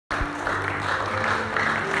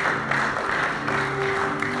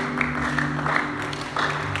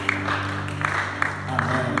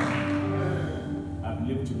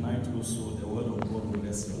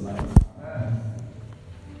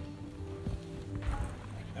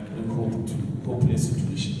hopeless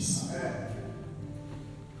situations.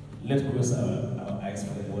 Let's close our eyes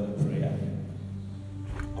for the word of prayer.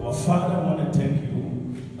 Our Father, I want to thank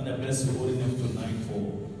you and I bless your holy name tonight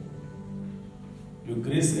for your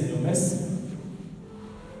grace and your mercy.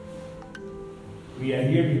 We are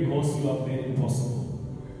here because you have made it possible.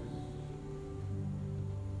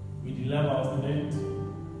 We deliver our strength,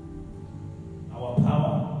 our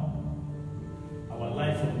power, our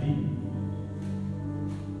life from thee.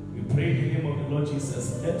 We pray in the name of the Lord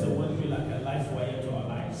Jesus. Let the word be like a life wire to our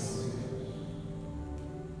lives.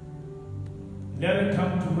 Let it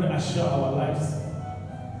come to reassure our lives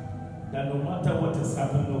that no matter what is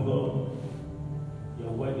happening, oh God,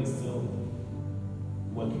 your word is still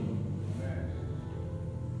working.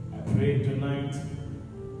 I pray tonight,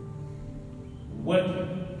 work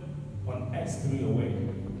on us through your word.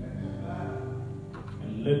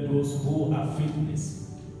 And let those who are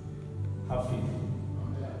faithless have faith.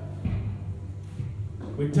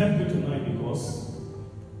 We thank you tonight because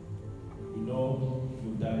we know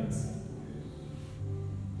you've done it.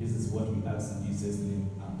 This is what we ask in Jesus' name.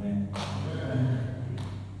 Amen. Amen.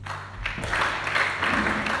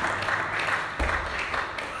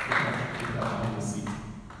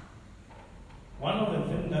 One of the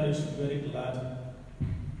things that I should be very glad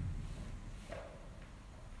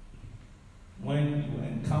when you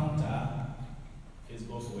encounter is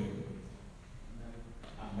God's word.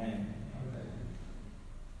 Amen.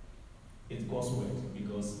 It's God's word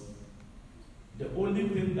because the only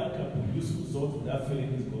thing that can produce result in that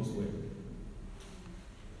feeling is God's word.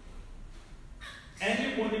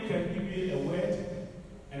 Anybody can give you a word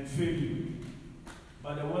and fail you,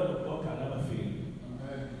 but the word of God can never fail you.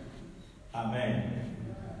 Amen.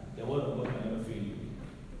 The word of God can never fail you.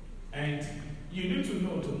 And you need to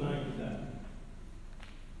know tonight that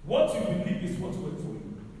what you believe is what works for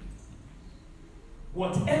you.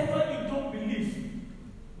 Whatever you don't believe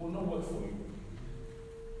will not work for you.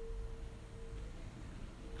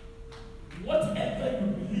 Whatever you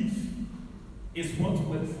believe is what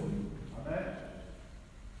works for you. Amen.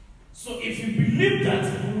 So if you believe that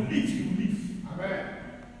you will live, you will live. Amen.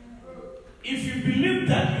 If you believe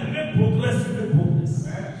that you make progress, you make progress.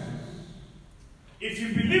 Amen. If you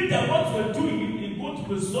believe that what you're doing is going to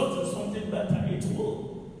result in something better, it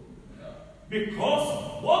will.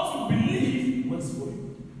 Because what you believe works for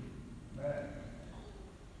you. Amen.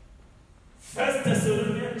 1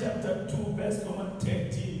 Thessalonians chapter 2, verse number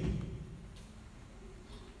 13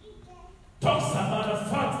 talks about the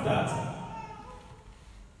fact that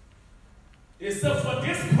it said, for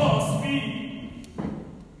this cause we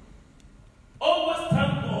always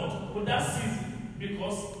thank God for that season,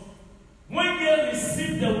 because when ye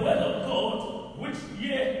receive the word of God, which ye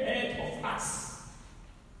heard of us,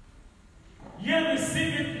 ye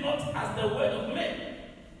receive it not as the word of men,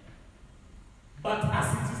 but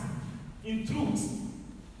as it is in truth,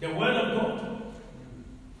 the word of God,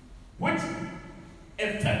 which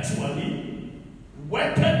effectually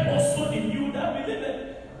worketh also in you that believe it.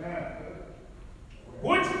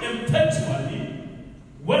 Which effectually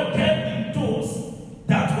worketh in those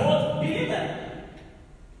that what believe it.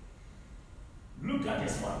 Look at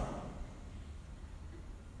this one.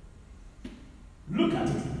 Look at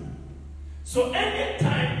it. So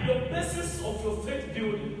anytime the basis of your faith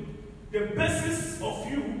building, the basis of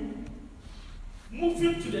you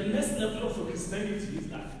moving to the next level of your Christianity is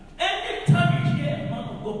that anytime you hear a man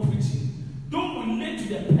of God preaching, don't relate to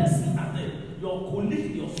the person as your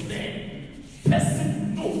colleague, your friend.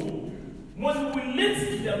 Person you know. When you relate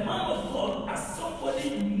to the man of God as somebody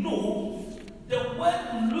you know, the word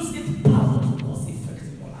will lose its power to cause effect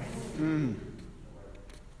in your life.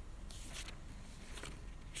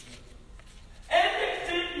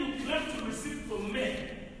 Anything you claim to receive from men,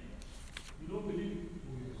 you don't believe it.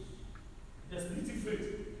 There's little faith.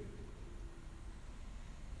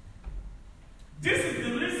 This is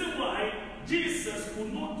the reason why Jesus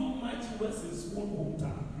could not do mighty works in his own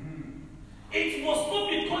hometown. It was not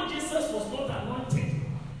because Jesus was not anointed,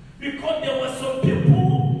 because there were some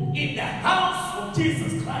people in the house of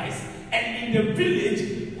Jesus Christ and in the village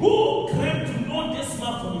who claimed to know this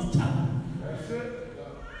man from his child.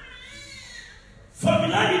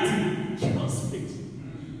 Familiarity cannot speak.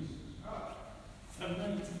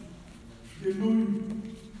 Familiarity. They know you.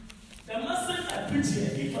 The message I preach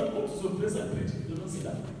here, if I go to some place I preach, they don't see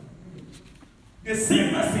that. The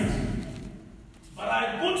same message. But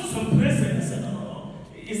I go to some place and I say, no.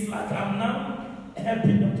 It's like I'm now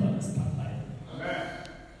helping them to understand life. Amen.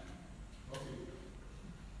 Okay.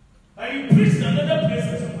 And you preach in another place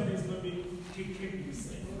and somebody is going to be kicking you,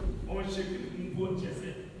 say, or shaking you,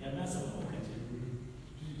 and that's what I'm.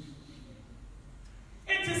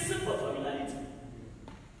 It is simple familiarity.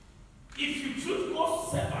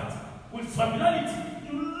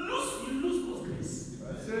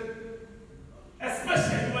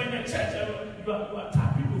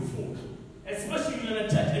 in a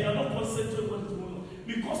church and you're not concentrating on what is going on.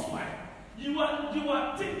 Because why? You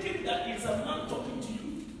are thinking that it's a man talking to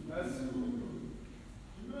you. That's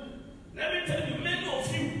Let me tell you, many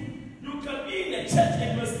of you can be in a church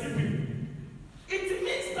and you're sleeping. It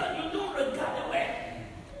means that you don't regard the word.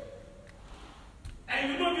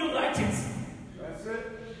 And you don't even like it. That's it.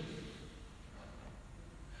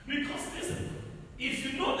 Because listen, if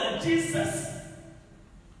you know that Jesus,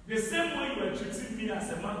 the same way you are treating me as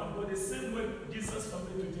a man of God, the same way Jesus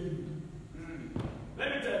coming to tell you.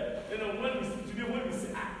 Let me tell you, when we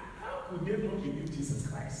say, how could they not believe Jesus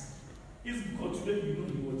Christ? It's because today you know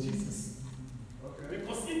he was Jesus. Okay.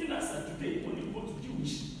 Because even as of today, when you go to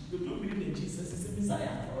Jewish, they don't believe that Jesus is a Messiah.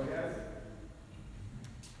 Oh, yes.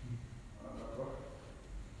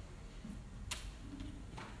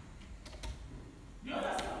 You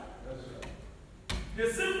understand? That's right. The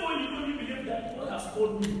same way you don't believe that God has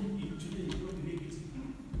called me today, you don't believe it.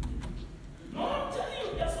 No, I'm telling you,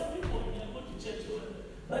 there are some people when they go to church,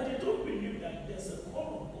 but they don't believe that there's a call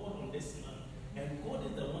of God on this man, and God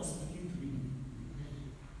is the one speaking to you.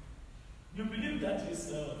 You believe that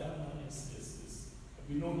that man is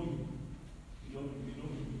we know him. We know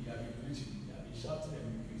him. He has been preaching. He has been shouting and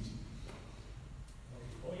been preaching.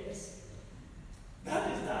 Oh yes. That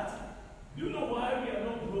is that. You know why we are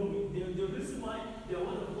not growing? The reason why the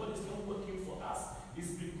word of God is not working for us is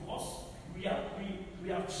because we have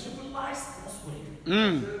trivialized God's word.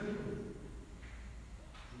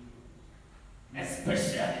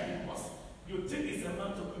 Especially because you think it's a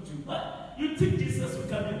man talking to you, but you think Jesus will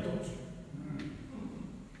come and talk to you.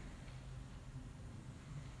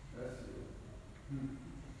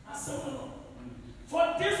 I said, no. For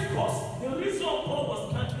this cause, the reason Paul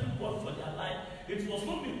was thanking God for their life, it was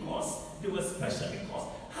not because they were special, because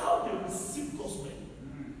how they received God's word.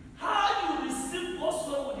 How you receive God's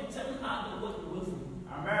word will determine how the word will work for you.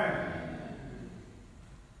 Amen.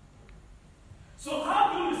 So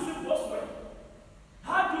how do you receive God's word?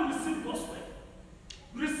 How do you receive God's word?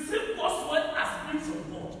 Receive God's word as being from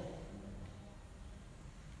God.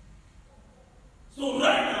 So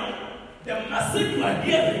right now, the message you are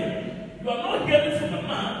hearing, you are not hearing from a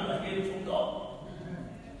man, you are hearing from God.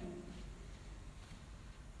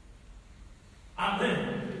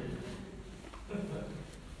 Amen.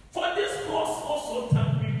 For this cause also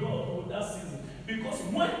thank me God for that season. Because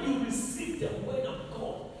when you receive the word of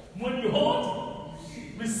God, when you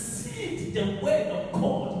receive the word of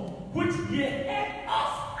God, which ye heard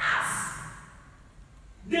of us,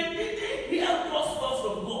 they didn't hear God's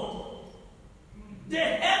word from God. They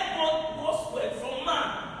heard God's word from man.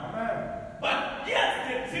 Amen. But yet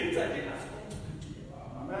they treated it as God talking to them.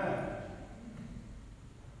 Amen.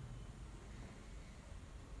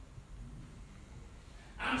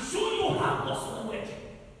 I'm sure you have God's word.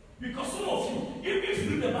 Because some of you, if you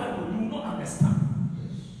read the Bible, you will not understand.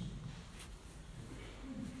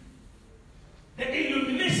 The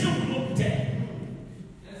illumination will not be there.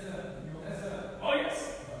 Yes, sir. Yes, sir. Oh, yes.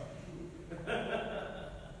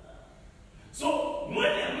 So,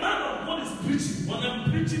 when a man of God is preaching, when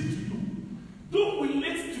I'm preaching to you, don't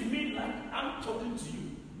relate to me like I'm talking to you.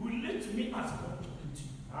 Relate to me as God talking to you.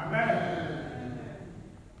 Amen.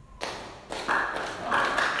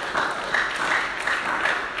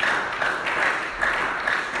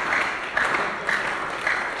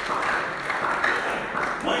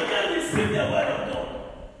 When you receive the word of God,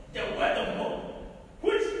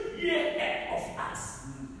 which ye heard of us,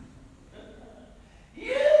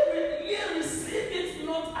 ye receive it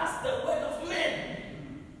not as the word of men,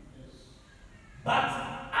 but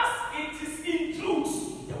as it is in truth,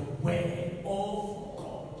 the word of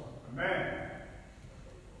God. Amen.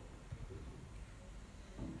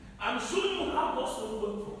 I'm sure you have also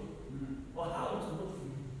work for you, or how it will work for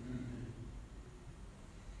you.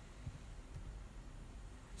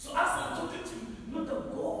 So as I'm talking to you, know that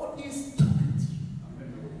God is talking to you.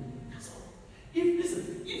 Amen. That's all.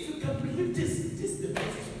 If you can believe this is the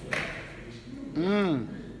basis of your life.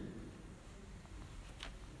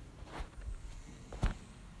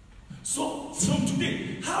 So from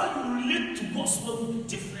today, how you relate to God's word will be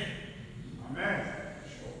different. Amen.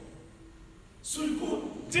 So you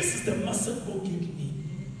go, this is the message God gave me.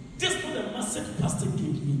 This is not the message pastor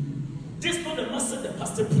gave me. This is not the message the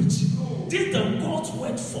pastor preached. This is the God's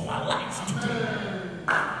word for my life today.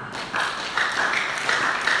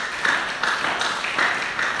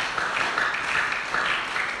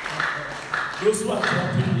 Those who are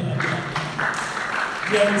clapping,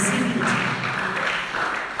 they are receiving it.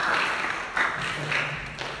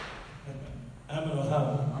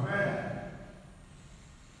 Amen.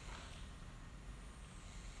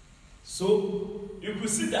 So you could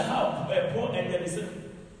see the how Paul ended his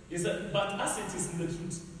He said, but as it is in the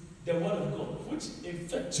truth, the word of God, which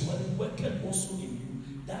effectually worketh also in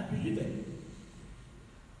you that believeth.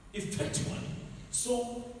 Effectually.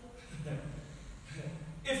 So,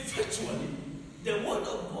 effectually, the word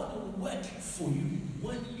of God will work for you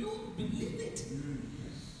when you believe it.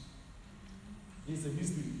 It's a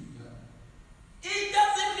mystery. It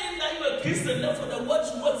doesn't mean that you're a Christian, therefore the word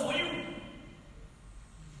should work for you.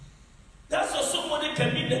 That's why somebody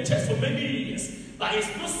can be in the church for many years, but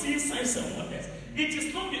it's not seeing signs and wonders. It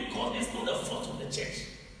is not because it's not the fault of the church,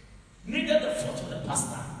 neither the fault of the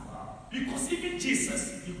pastor. Because even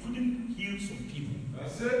Jesus, he couldn't heal some people.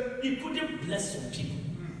 That's it. He couldn't bless some people.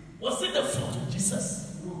 Was it the fault of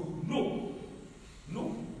Jesus? No.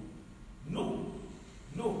 No. No.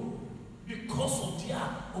 No. Because of their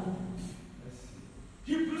unbelief.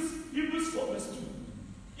 Hebrews 4 verse 2.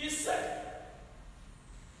 He said,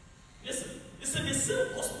 listen, he said the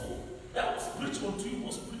same gospel that was preached unto you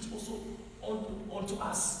was preached also unto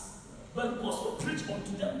us. But the gospel preached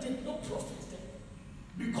unto them did not profit them.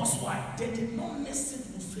 Because why? They did not mix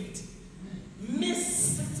it with faith.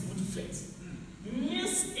 Mix it with faith.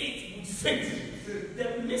 Mix it with faith.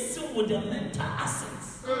 They mix it with their mental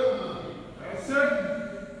assets.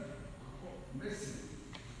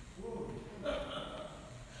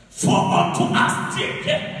 For unto us, dear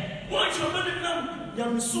care, once you're ready now,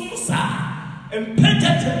 you're soon sad, and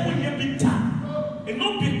penetrate when you be done. And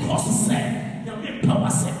not because say, you're in power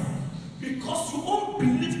say, because your own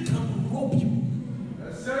belief can rob you.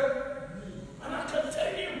 That's it. And I can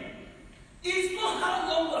tell you, it's not how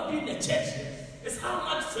long you have been in the church, it's how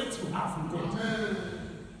much faith you have in God. Amen.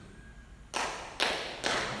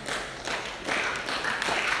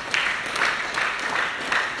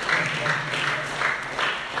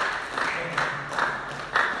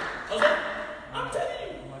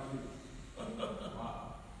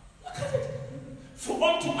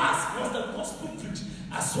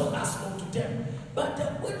 As well as unto them, but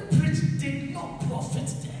the word preached did not profit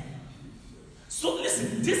them. So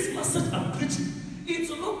listen, this message I'm preaching, it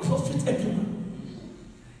will not profit everyone.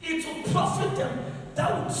 It will profit them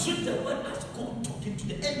that will treat the word as God talking to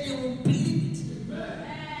them, and they will believe it. Amen.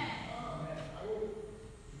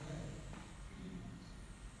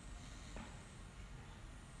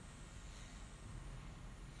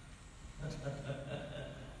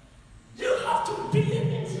 You have to believe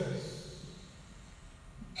it.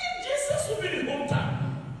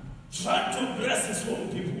 Trying to bless his own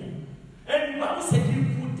people. And the Bible said he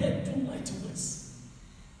would then do mighty works.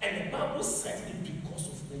 And the Bible said it because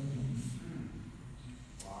of unbelief.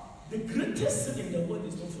 The greatest sin in the world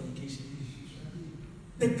is not fornication.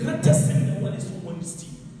 The greatest sin in the world is not when you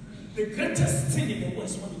steal. The greatest sin in the world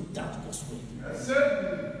is when you doubt God's word. That's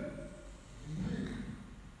it.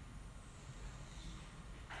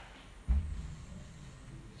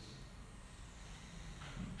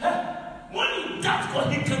 When you doubt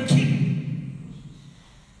God, he can keep.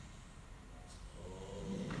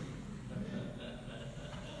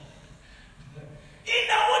 In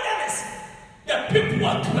the wilderness, the people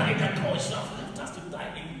are crying that God should have left us to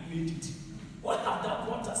die in Egypt. What have that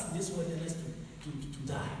brought us in this wilderness to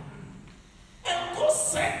die? And God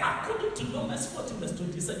said, according to Numbers 14 verse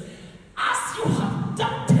 20, he said, as you have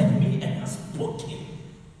doubted me and have spoken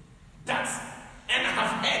that, and I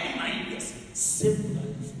have heard in my ears, save me.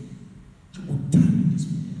 You will die in this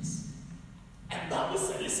wilderness. And Bible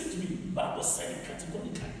said, listen to me, Bible said it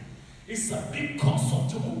categorically. It's because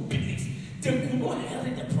of your own belief. They could not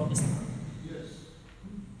inherit the promised land. Yes.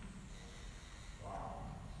 Wow.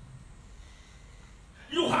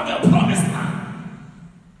 You have a promised land.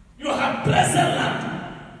 You have blessed land.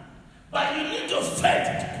 But you need your faith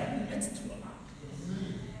to connect to your land.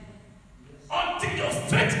 Yes. Until your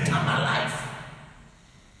faith come alive.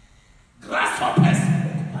 Grasshoppers.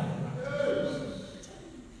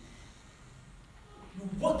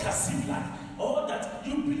 Walk as if like all that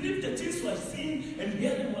you believe the things you are seeing and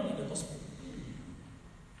hearing one of the gospel.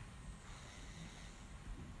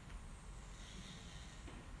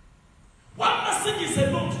 One message is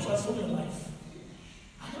enough to transform your life.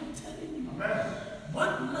 I am telling you. Amen.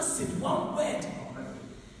 One message, one word.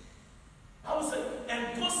 I will say,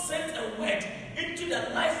 and God sent a word into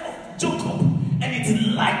the life of Jacob, and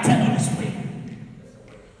it lightened on his way.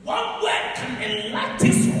 One word can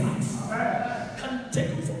enlighten your life. Amen. Can take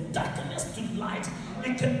you from darkness to light.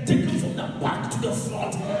 It can take you from the back to the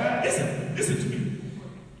front. Listen to me.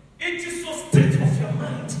 It is your state of your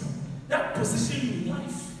mind that position you in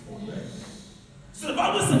life. So the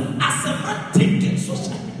Bible says, as a man thinking, so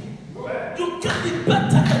shall he be. You can be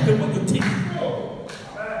better than the way you think.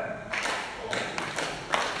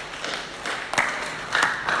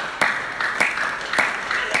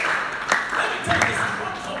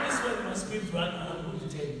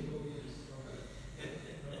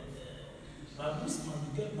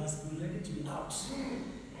 out.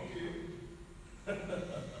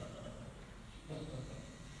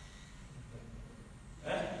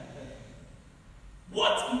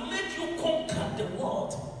 What made you conquer the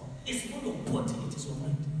world is not your body, it is your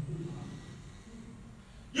mind.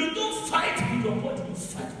 You don't fight with your body, you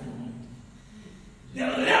fight with your mind. The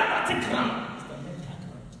liberty ground is the mental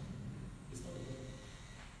ground. It's not the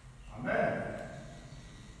body. Amen.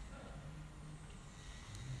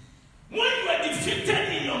 When you are defeated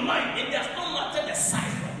in your mind, it does not matter the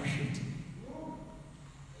size you appreciate.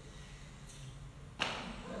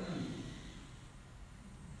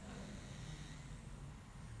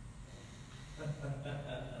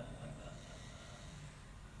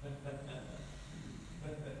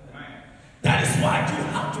 That is why you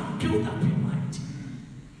have to build up your mind.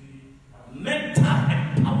 Mental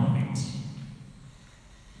empowerment.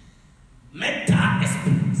 Mental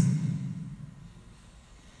experience.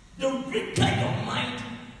 The weaker your mind,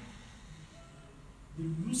 the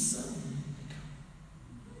looser you become.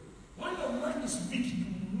 When your mind is weak, you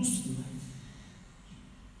lose life.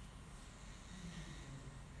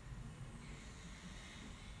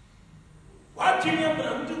 Why do you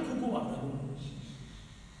have to go after home?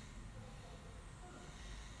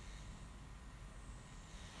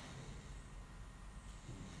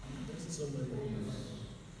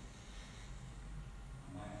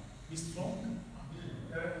 Be strong.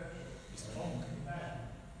 Be strong.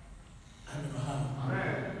 And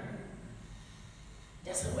Amen.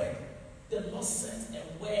 there's a word. The Lord sent a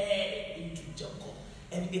word into Jacob,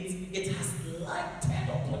 and it has lighted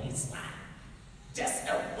upon his life. Just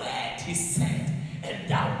a word he said, and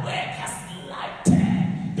that word has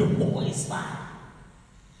lighted the whole his life.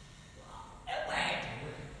 A word.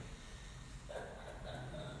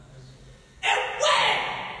 A word.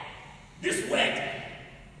 This word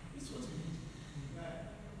is what we need.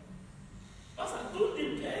 Pastor, don't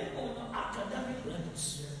depend on academic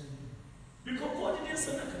records. Because God didn't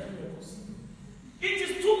send academic records. It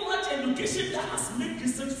is too much education that has made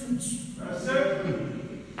Christians fools. That's it.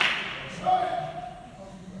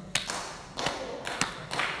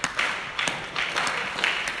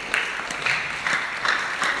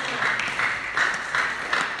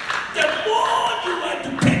 The more you are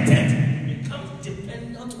educated, you become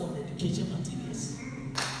dependent on education materials.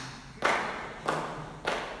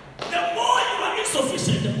 The more you are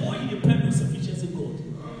insufficient, the more you depend on sufficiency of God.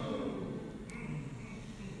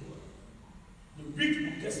 The weak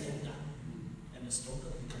will get stronger, and the stronger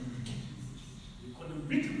will become weak. Because the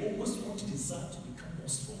weak always want to desire to become more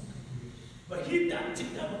strong. But he that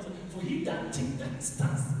take that, for he that take that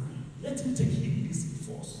stance, let him take his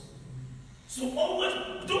force. So always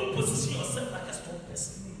don't position yourself like a strong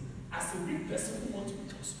person, as a weak person who wants to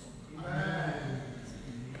become strong. Amen.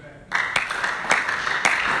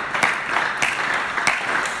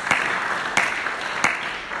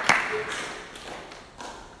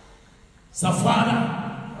 So Father,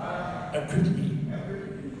 equip me.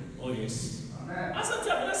 Oh yes. Amen. I said,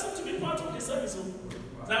 blessed to be part of the service. So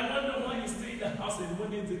I wonder why you stay in the house and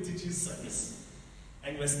Wednesday teaching service,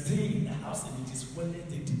 and you are staying in the house and it is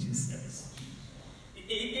Wednesday teaching service.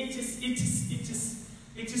 It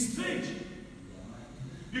is strange.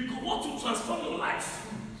 Because what will transform your life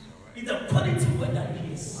is the quality word that it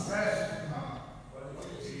is.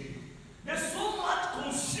 There's so much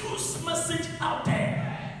confused message out there.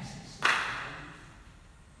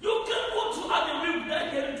 You can go to have a week without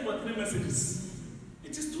hearing 2 or 3 messages.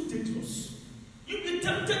 It is too dangerous. You'll be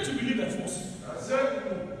tempted to believe at first. That's it.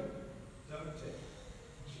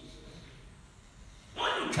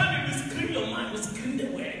 When you come and you screen your mind, you screen the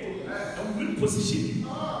word, and we will position you. We go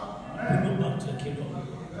back to the kingdom.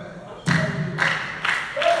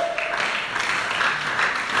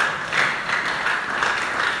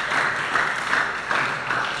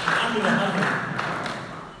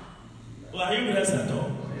 Well, are you blessed at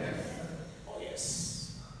all? Oh,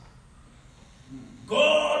 yes.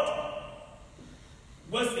 God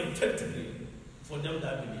works effectively for them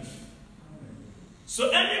that believe. So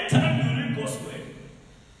anytime you read God's word,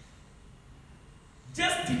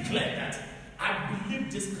 just declare that I believe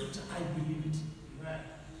this scripture, I believe it.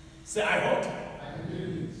 Say, I heard.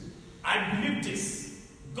 I believe this.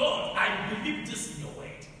 God, I believe this in your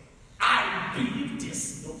word. I believe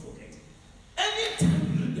this. Don't forget.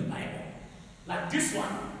 Anytime you read the Bible, like this one,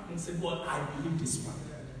 and say, God, I believe this one.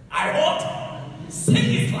 I heard. Say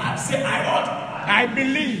it loud. Say, I heard. I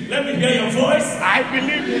believe. Let me hear your voice. I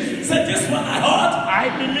believe it. Say this one, I heard. I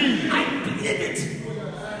believe. I believe it.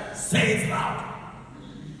 Say it loud.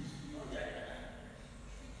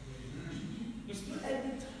 It's not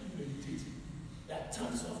every time you meditate that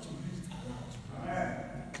turns off to read it aloud.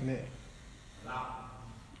 Clear.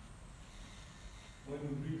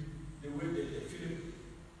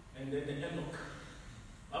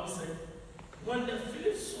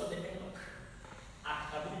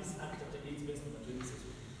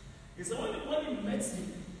 He said when he met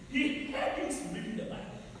him, he heard him reading the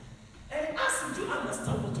Bible. And he asked him, do you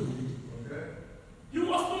understand what you read? Okay. He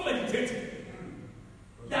was not meditating.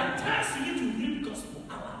 There are times you need to read gospel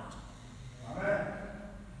aloud. Amen.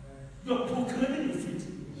 You are proclaiming your faith.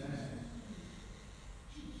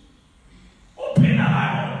 Open the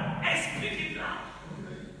Bible and speak it loud.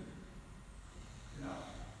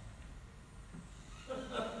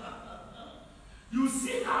 You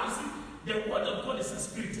see how the word of God is a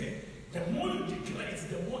spirit. The more you declare it,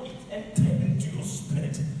 the more it enters into your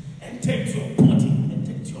spirit, enters your body,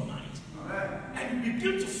 enters your mind. Amen. And you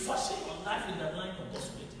begin to fashion your life in the line of God's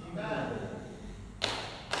word. Amen.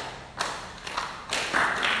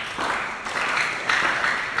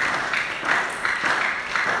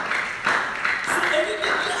 So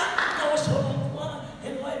everything I was showing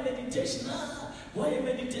and why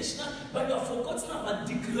meditation, but you have forgotten about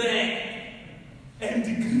declare and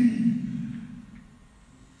decree.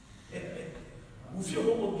 If you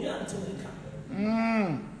will be until they come.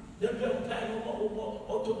 Then we are applying over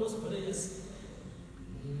Orthodox prayers.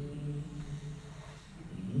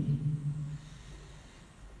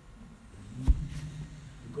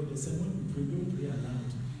 Because they say when we pray, don't pray aloud.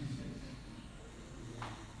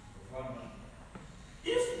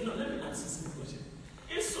 Let me ask you this question.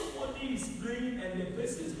 If somebody is praying and the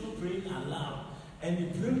person is not praying aloud, and you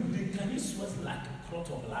pray with it, can you sweat like a clot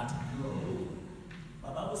of blood? No.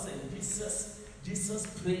 The Bible says Jesus'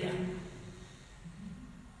 prayer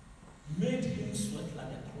made him sweat like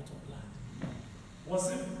a clot of blood. Was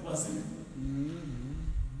it? Because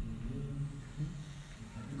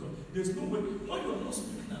there's no way, when you're not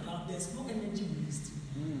speaking aloud, there's no energy released.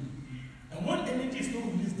 And when energy is not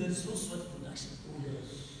released, there's no sweat production. Oh, yes.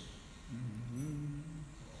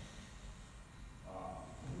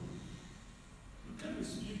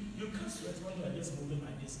 You can't sweat when you are just moving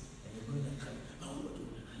like this and you're going like that.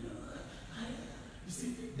 You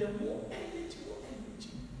see, the more energy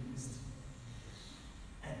released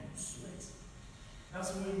and you sweat. That's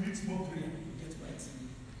when you reach more prayer, you get wet.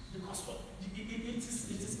 Because what? It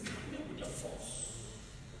is coming with the force.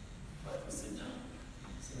 But you sit down.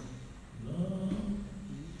 Say, Lord,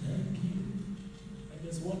 thank you. And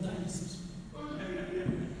there's one time you sit. Lord,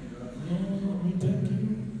 we thank you.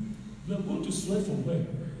 You are going to sweat from where?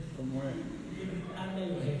 From where? Under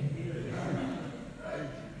your head.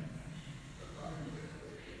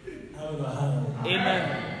 Amen.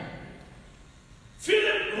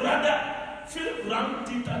 Philip ran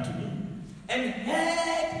thither to him and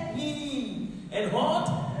heard him. And what?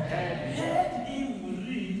 Heard him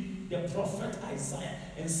read the prophet Isaiah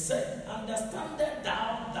and said, understandest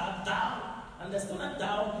thou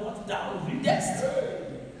what thou readest?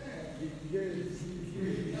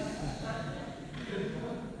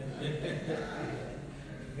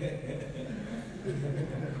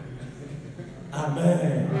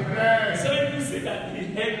 Amen. Amen. So you see that he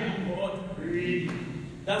heard God read.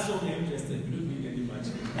 That's what we're interested in. We don't need any much.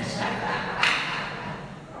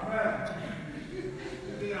 Amen.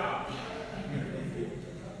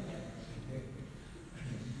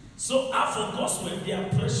 So after God's word, there are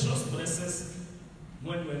precious blessings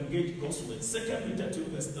when you engage God's word. 2 Peter 2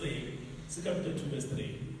 verse 3. 2 Peter 2 verse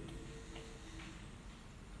 3.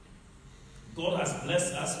 God has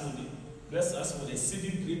blessed us with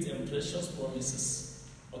exceeding great and precious promises.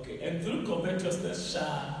 Okay, and through covetousness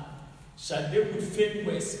shall they with vain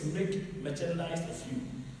words make merchandise of you,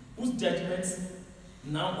 whose judgments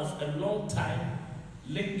now of a long time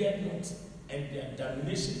lingered not, and their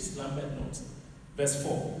damnation slumbered not. Verse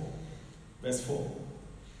 4.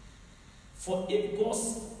 For if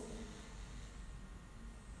God's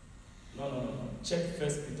check 1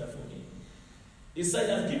 Peter for me. He said,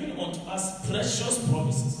 he has given unto us precious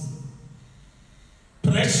promises.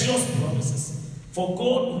 Precious promises. For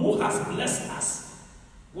God who has blessed us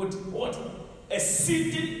with what?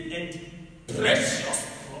 Exceeding and precious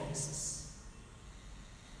promises.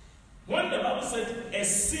 When the Bible said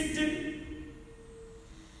exceeding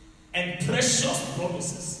and precious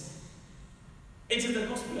promises, it is the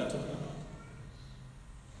gospel we are talking about.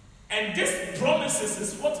 And these promises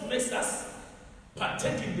is what makes us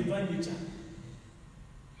partake in divine nature.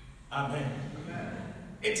 Amen. Amen.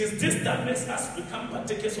 It is this that makes us become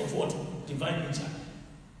partakers of what? Divine nature.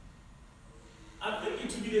 I think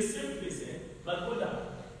it will be the same place, but go down.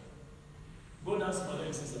 Go down smaller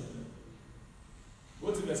and say something.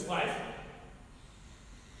 Go to verse 5.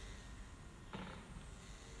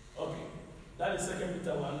 Okay. That is 2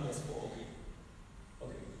 Peter 1 verse 4.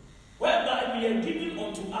 Okay. Whereby we are given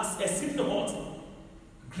unto us exceeding what?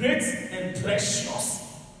 Great and precious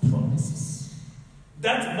promises,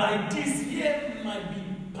 that by this ye might be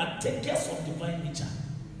partakers of divine nature.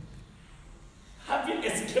 having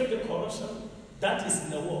escaped the corruption that is in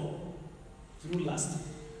the world through lust.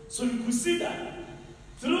 So you could see that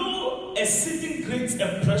through exceeding great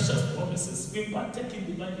and precious promises, we partake in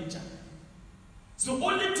divine nature. So the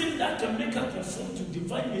only thing that can make us conform to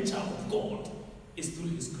divine nature of God is through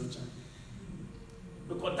His scripture.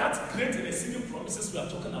 Because that great and exceeding promises we are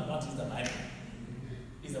talking about is the Bible,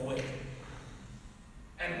 is the Word.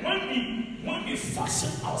 And when we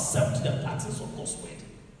fashion ourselves to the patterns of God's Word,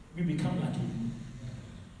 we become like Him.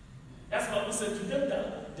 That's why we said to them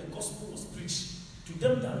that the gospel was preached. To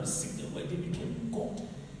them that received the Word, they became God.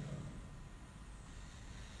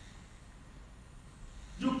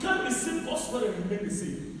 You can't receive God's Word and remain the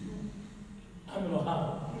same. I don't know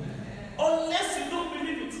how. Unless you don't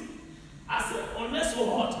believe it. I said, unless you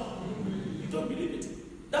what? You don't believe it.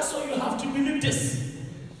 That's why you have to believe this.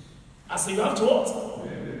 I said, you have to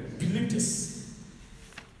what? Believe this.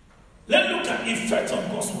 Let's look at the effect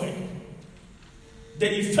of God's Word.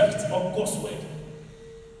 The effect of God's Word.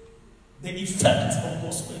 The effect of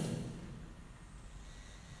God's Word.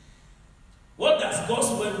 What does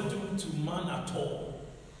God's Word do to man at all?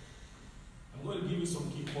 I'm going to give you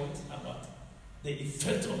some key points about the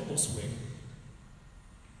effect of God's Word.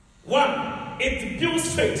 1, it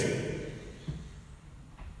builds faith.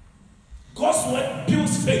 God's Word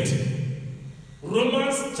builds faith.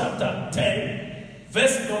 Romans chapter 10,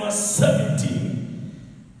 verse number 17.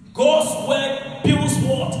 God's Word builds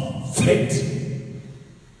what? Faith.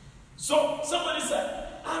 So somebody said,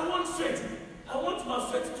 I want faith. I want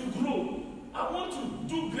my faith to grow. I want to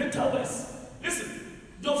do greater works. Listen,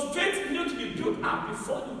 your faith needs to be built up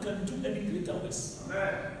before you can do any greater works.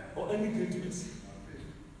 Or any greater works.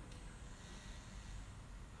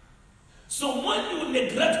 So when you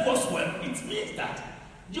neglect God's word, it means that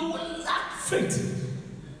you will lack faith.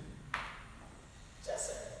 Just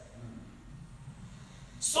say.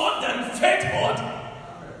 So then faith what?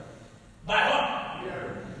 By what?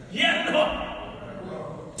 Hearing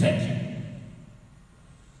what? Thank you.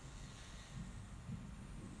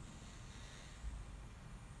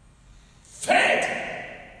 Faith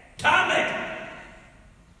cometh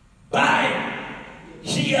by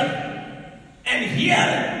hearing, and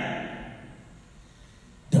hearing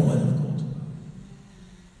the word of God.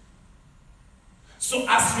 So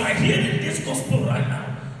as you are hearing this gospel right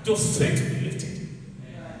now, your faith will be lifted.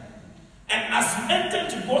 And as you enter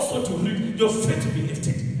into God's word to read, your faith will be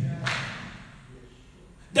lifted.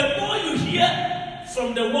 The more you hear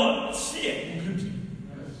from the word, fear will grip you.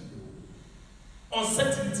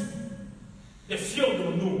 Uncertainty. The fear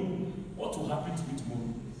will know what will happen to me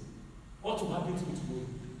tomorrow. What will happen to me tomorrow?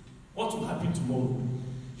 What will happen tomorrow?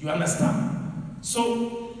 You understand?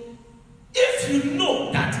 So, if you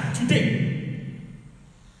know that today,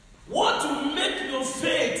 what will make your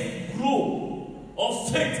faith grow or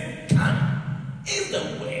faith come is the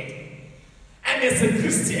word. And as a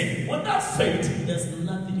Christian, without faith, there's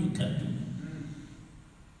nothing you can do.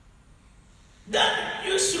 Then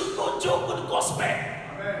you should not joke with the gospel.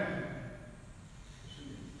 Amen.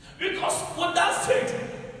 Because without faith,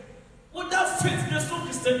 there's no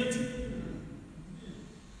Christianity.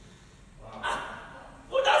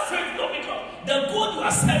 Without faith, no, because the God you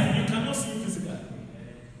are serving, you cannot see physically.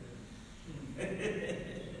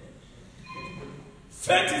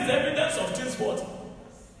 Faith is the evidence of things what?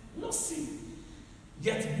 Not seen.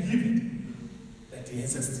 Yet believing that they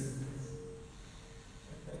exist.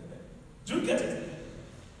 Do you get it?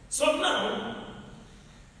 So now,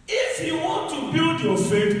 if you want to build your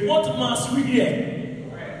faith, what must we hear?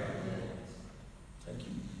 Thank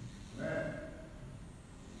you.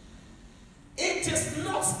 It is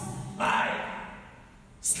not by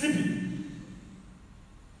sleeping.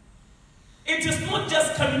 It is not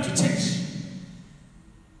just coming to church.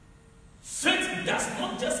 Faith does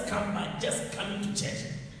not just come by just coming to church.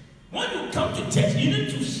 When you come to church, you need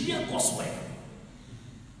to hear God's word.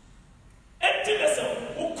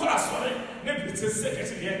 Maybe it's a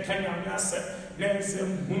secretary and Kenya said, there's a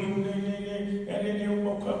moon and any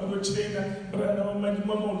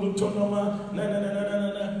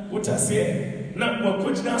what I say, not what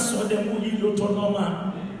could not saw them who you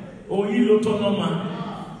lotonoma or you lotonoma.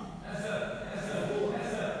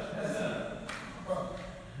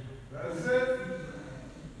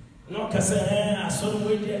 No, because I saw the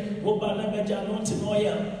way there, what Banabaja anointing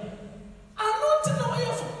oil. Anointing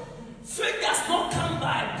oil. Faith does not come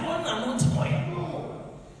by pouring anointing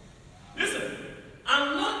oil. Listen,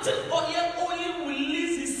 anointing oil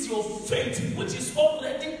releases your faith, which is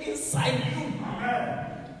already inside you.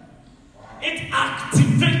 It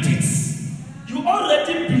activates. You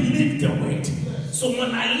already believe the word. So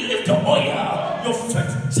when I lift the oil, your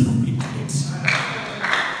faith shall be great.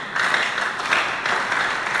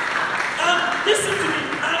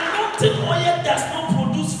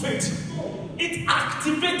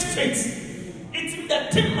 faith, it means the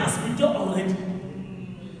thing must be done already.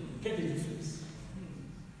 Get the difference.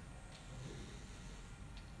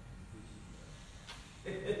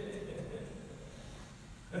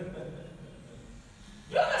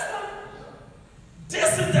 You understand?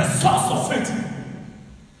 This is the source of faith.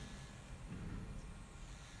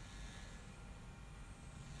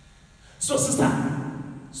 So, sister,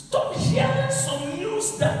 stop hearing some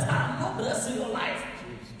news that are not blessing your life.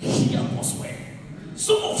 Hear God's word.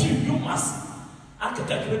 Some of you must.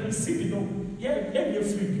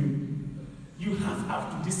 You have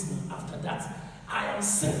after this month, after that. I am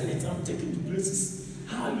selling it, I'm taking to places.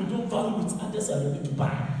 How you don't value it, others are ready to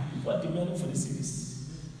buy. What demanding for the cities.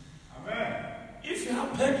 Amen. If you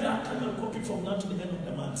have peddler, come and copy from now to the end of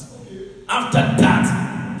the month. After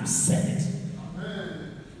that, you sell it.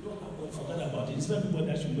 Amen. You don't have God, forget about it. It's not people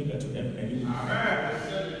that should make that to them anyway. Amen.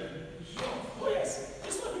 Oh yes,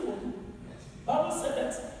 it's not people. Bible said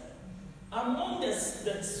that among the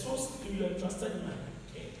souls you are trusted in,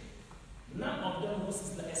 none of them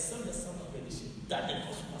was like except the son of perdition. That the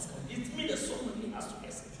gospel must come. It means the soul only has to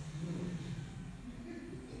accept.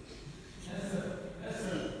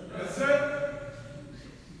 Yes, sir.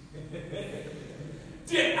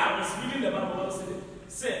 Today I was reading the Bible.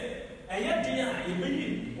 Say,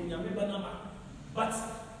 but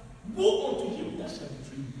woe unto him that shall be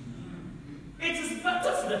free. It is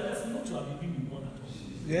better for the person not to have been born at all.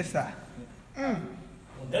 Yes, sir.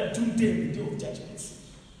 On that doomsday, the day of judgment,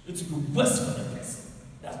 it will be worse for the person.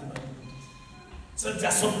 That's the Bible. So there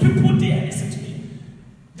are some people there, listen to me.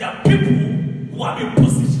 There are people who are in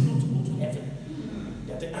position not to go to heaven.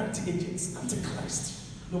 They are the anti-agents, anti-Christ.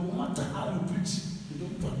 No matter how you preach, you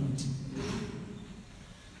don't value it.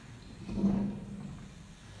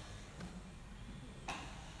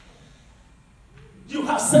 You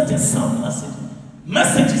have certain sound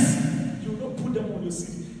messages. You don't put them on your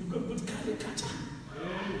CD. You can put caricature.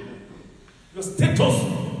 Your status.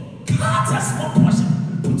 Cut a small portion.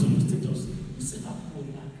 Put on your status. You say how people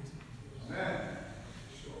react.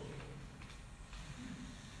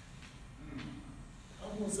 I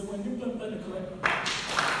will say when you plan the correct.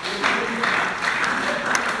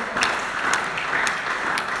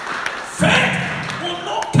 Faith will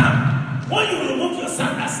not come when you remove your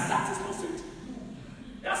sandals. That is not faith.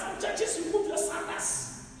 There are some churches you remove your sandals.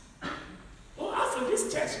 Oh, after this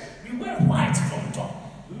church, we wear white from top.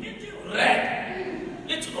 We make it red.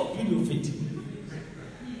 It will not be your faith.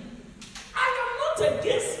 I am not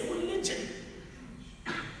against religion.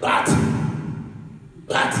 But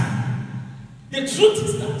the truth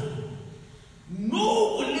is that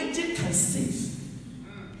no religion can save.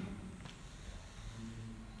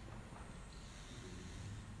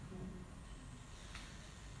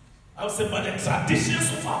 I would say, by the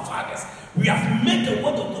traditions of our fathers, we have made the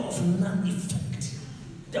word of God of none effect.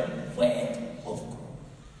 The word of God.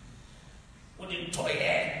 When you toy,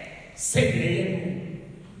 say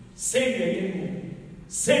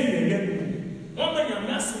one man you're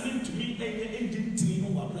listening to me, and didn't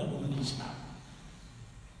know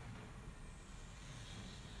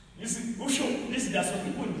you see, listen, there are some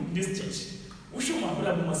people in this church. We show my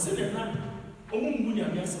brother must say the name. From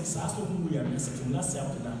last year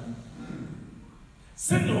to now.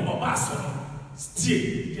 Send no Obaso, still,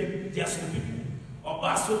 there are some people.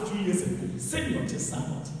 Obaso 2 years ago, send your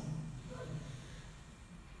testament.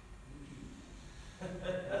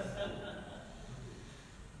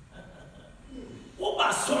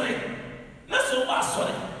 Obaso, that's Obaso.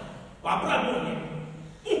 Wabrabo,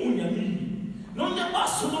 Unyami, no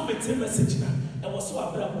Yabaso, no better message now. I was so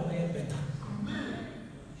Abrabo better.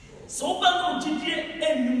 So, Bano Gideon,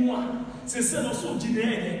 anyone, says, also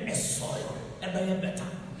Gideon, a soil. Better.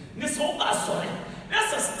 This whole sorry.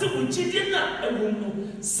 That's a still Gideon, a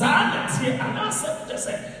woman. Sana, and answer to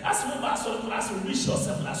say, as we pass on class, we wish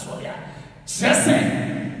yourself last warrior. Say,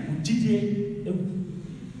 Gideon.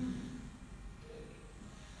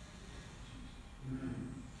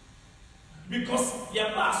 Because your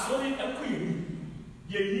boss sorry a queen,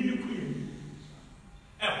 you need a queen.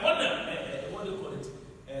 And what do you call it?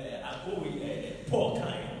 I go with Paul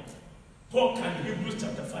kind. Paul can Hebrews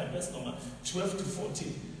chapter 5, verse number 12 to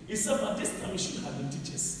 14. He said, but this time you should have been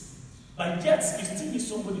teachers. But yet, you still need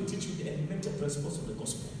somebody to teach you the elemental principles of the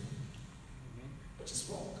gospel. Which is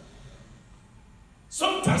wrong.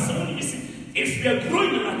 Sometimes, you see, if you're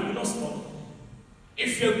growing, you will not stop.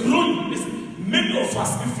 If you're growing, listen, many of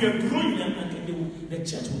us, if you're growing, the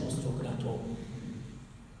church will not struggle at all.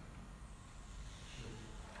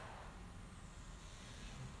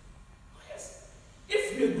 Yes.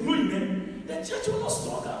 If you're growing, the church will not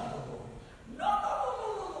struggle. No.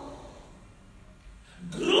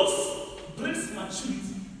 Growth brings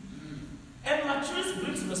maturity.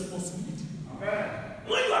 responsibility. Amen.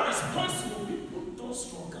 When you are responsible, people don't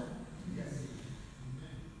struggle. Yes.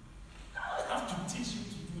 I have to teach you to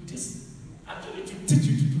do this. Actually, to teach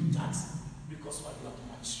you to do that because you have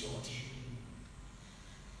matured.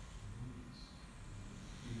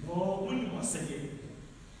 No, when you must say it,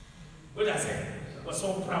 what I say, was so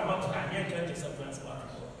proud of I can't just advance about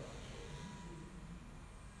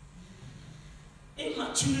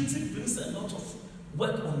immaturity brings a lot of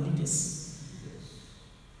work on leaders.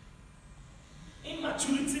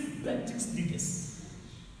 Immaturity burdens leaders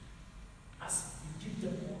as you give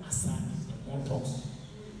them more assignments and more talks.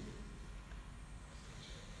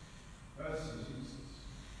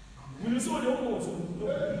 Will you see what they want to do?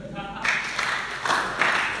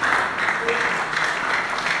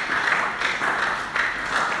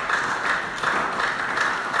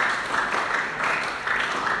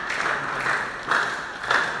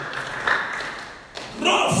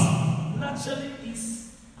 Naturally is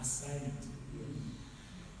assigned.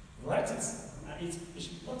 Write it. It's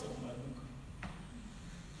part of my book.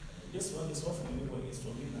 This one is not from anybody, it's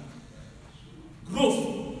from me now. Growth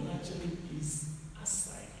naturally is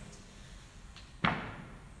assigned. I'm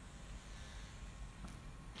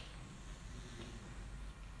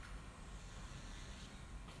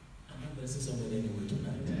not going to say something anyway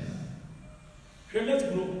tonight. Okay, let's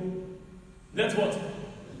grow. Let's what?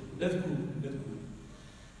 Let's grow. Let's grow.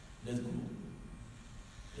 Let's grow.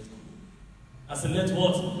 Let's grow. I said, let's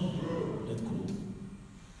what? Let's grow.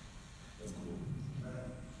 Let's grow.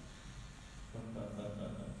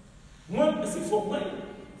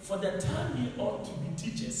 For the time you ought to be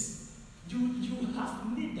teachers, you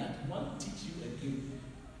have need that one teach you again,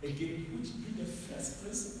 which be the first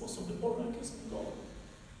principles of the oracles of God.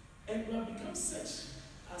 And we have become such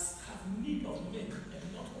as have need of milk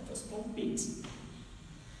and not of a strong meat.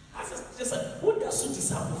 As I said, what does suit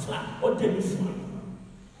is out of flat or demi fun?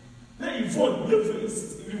 Then you vote,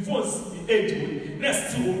 reverse the age,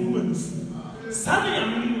 next to a woman. Sunday,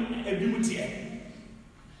 I'm a beauty.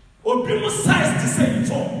 Or be more size the same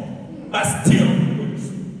form, but still.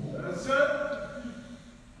 That's it.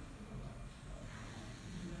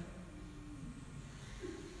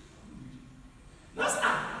 That's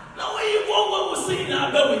now when you go what we're saying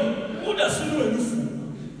now, baby, what does you know?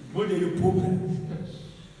 What are your problem?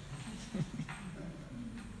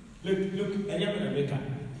 Look, I am in America.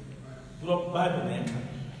 Look, Bible America.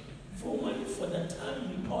 For the time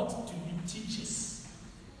you ought to be teachers.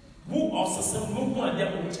 Who also some who are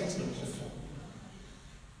there who church them before.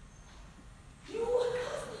 You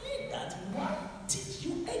have made that one teach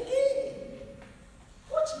you again.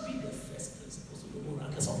 What should be the first principles of the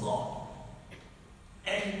oracles of God?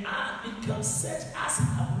 And I become such as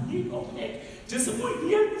have need of neck. Just a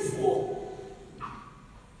year before.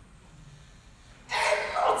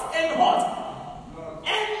 And hot,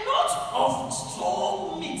 and not of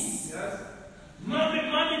strong meats. Yes.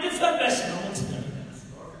 Mommy, different version of it.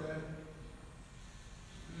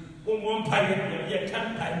 One pie, you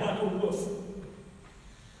can't buy one wolf.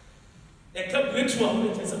 A cup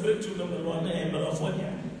ritual, it is a breakthrough number one, and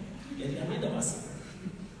California. And I made a mass.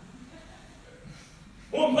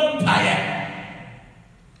 One vampire.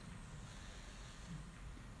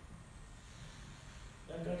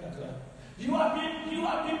 You have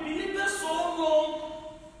been believers so long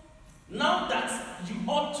now that you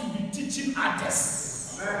ought to be teaching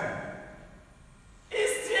others. Amen.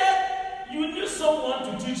 Instead, you need someone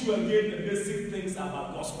to teach you again the basic things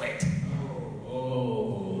about God's word.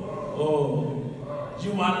 Oh.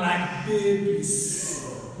 You are like babies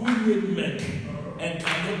who need milk and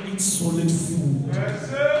cannot eat solid food. Yes,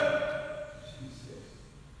 sir.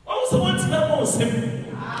 Also, what's that most simple?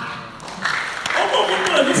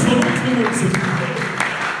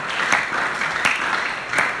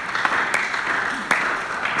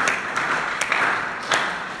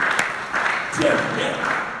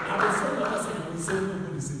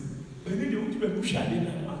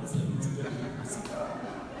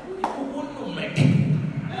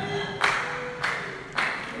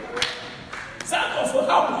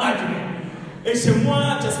 It's a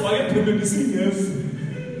one just why you put the singers.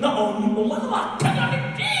 Not only one of our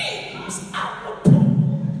canonic games.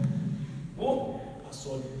 Oh, I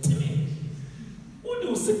saw Timmy. Who do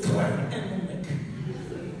you say crying and make?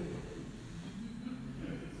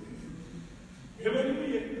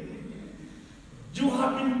 You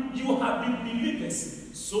have been believers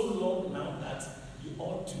so long now that you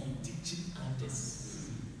ought to be teaching others.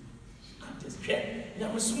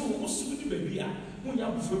 Now, as soon as you do baby, when you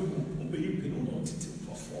have before you obey, you don't teach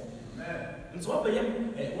perform. And so I am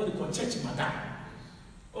what they call church madam.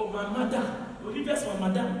 Oh, my mother, believers, my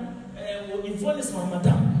madam, involved my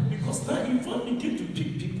madam. Because now you want to begin to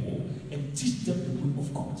pick people and teach them the way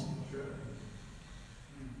of God.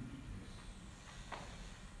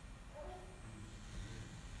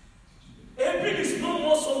 Abel is no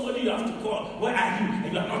more somebody you have to call. Where are you?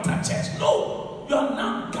 And you are not at church. No, you are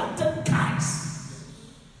now gathered guys,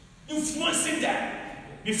 influencing them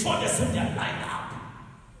before they set their line up.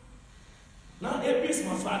 Now Abel is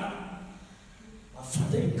my father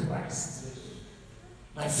in Christ.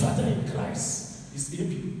 My father in Christ is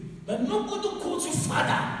Abel. But nobody calls you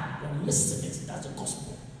father. You're missing it. That's the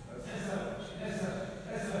gospel.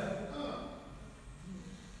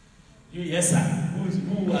 You, yes, sir.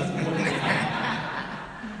 Who has called you father?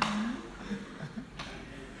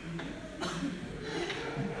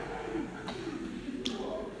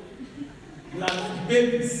 You are like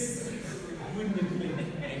babies. I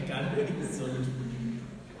can't do it solid.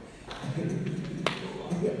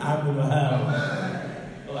 I'm going to have.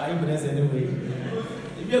 Oh, I'm blessed anyway.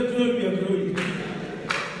 If you're growing, you're growing.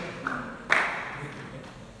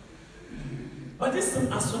 But this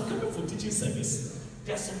time, as you're coming for teaching service,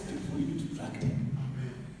 there are some people you need to drag them.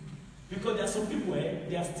 Because there are some people where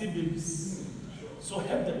they are still babies. So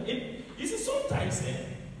help them. You see, sometimes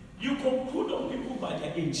you conclude on people by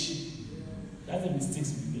their age. That's the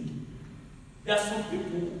mistakes we make. There are some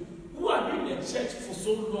people who have been in the church for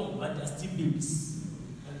so long, but they are still babies.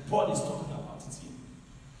 And Paul is talking about it here.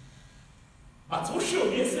 But who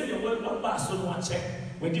should be saying the word number so one check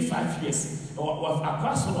when you 5 years or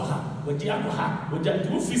across on her, when you have when you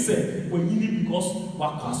do say when you need because we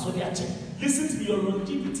across on their check. Listen to me, your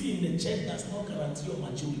longevity in the church does not guarantee your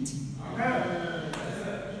maturity. Amen.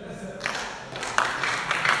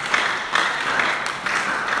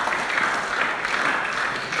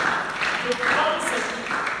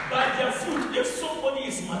 If somebody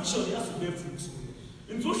is mature, he has to bear fruit.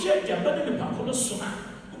 In so share their body in the back of the summer.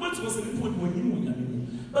 But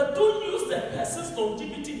don't use the person's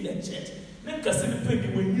longevity in the church.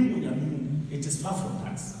 It is far from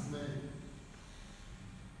that.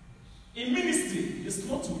 In ministry, it's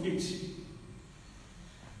not to age.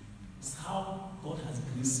 It's how God has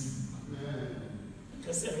graced you. You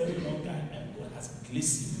can say a very long time and God has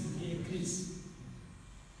graced you. He grace.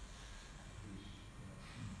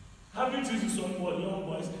 Having to use some more young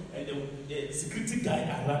boys and the security guy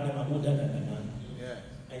around them are older than the man. Yeah.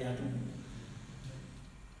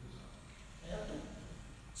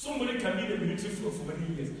 Somebody can be in the military for many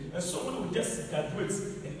years, and somebody will just graduate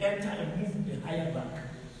and enter and move the higher rank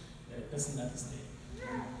than the person that is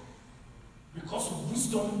there. Because of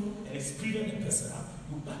wisdom and experience the person has,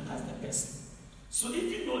 you bypass the person. So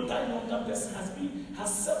even though that younger person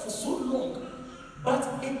has served for so long,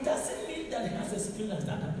 but it doesn't mean that he has experience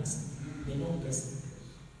that other person, the young person.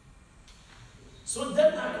 So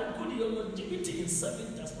then I conclude your longevity in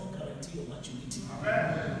serving does not guarantee your maturity.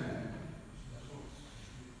 Amen.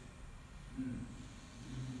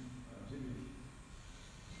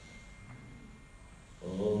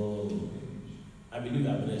 Oh, I believe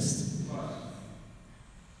I'm blessed.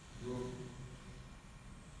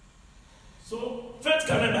 So, faith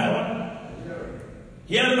coming by what?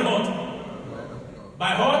 Hearing what? By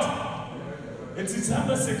heart, it is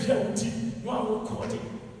a security. One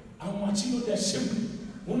recording. I'm watching the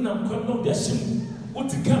shame. One am coming the shame. What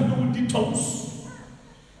the camera with the toes.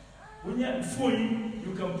 When you have phone,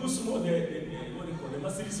 you can put some of the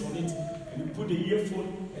messages on it, and you put the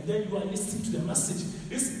earphone, and then you are listening to the message.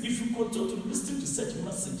 Listen, if you continue to listen to such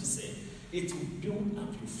messages, it will build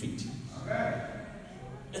up your faith.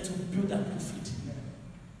 It will build up your faith.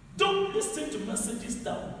 Don't listen to messages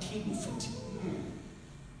that will kill your faith.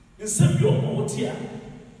 In some your out here,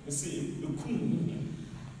 you see, you couldn't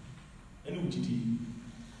and you did.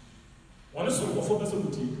 One is so focused on you.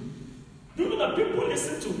 Do you know that people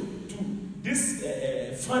listen to these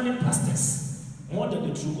funny pastors more than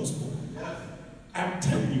the true gospel? I'm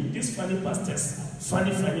telling you, these funny pastors,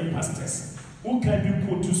 funny pastors, who can be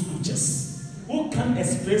quote to scriptures, who can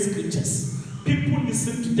explain scriptures. People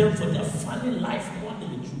listen to them for their funny life more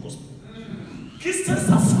than the true gospel. Christians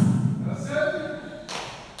are fun. That's it.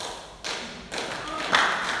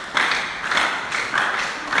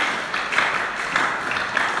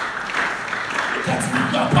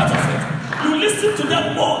 You are part of it. You listen to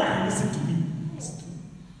them more than you listen to me.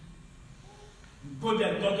 You go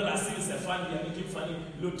there, God has seen it's a funny, they are making funny,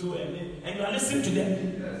 lotto, and you are listening to them.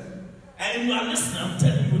 And you are listening, I'm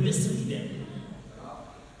telling you, listen to them.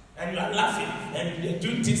 And you are laughing, and they are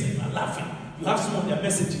doing things, and you are laughing. You have some of their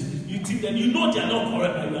messages. You think that you know they are not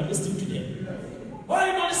correct, but you are listening to them. Why are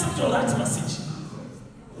you not listening to the right message?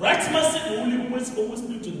 Right message will always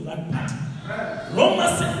lead to the right path. Wrong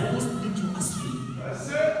message will always lead to astray. That's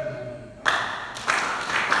it.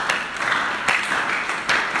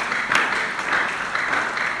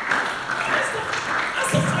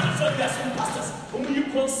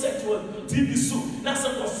 for TV so that's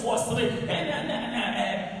for three pennies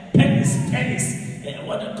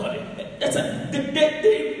what they call it. That's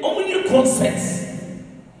the only concerts.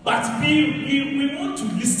 But we want to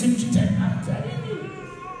listen to them. I'm telling you.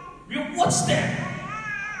 We watch them.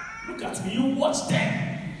 Look at me, you watch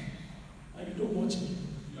them. And you don't watch me.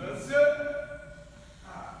 That's it.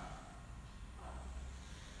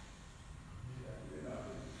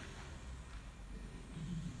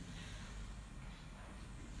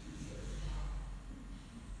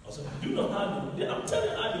 Also, do you know how they, I'm telling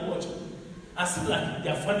you how they watch it. I seem like they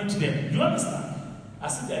are funny to them. You understand? I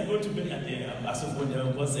see they are going to be at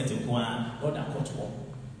the concert in Kwan, not that court war.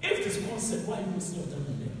 If this concert, why you see your time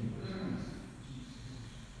on them?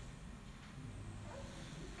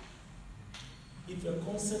 If a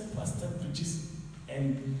concert pastor preaches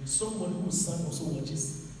and someone who sang also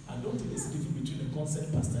watches, I don't think there's a difference between a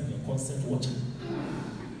concert pastor and a concert watcher.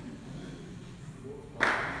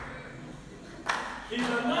 If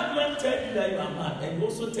a madman tell you that you are mad, and you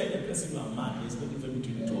also tell the person you are mad, there's no difference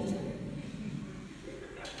between the two of you.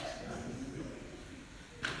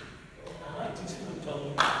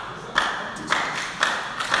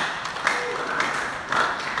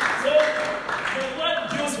 So, the word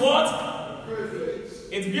builds what?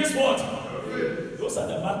 It builds what? Those are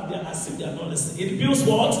the back there as if they are not listening. It builds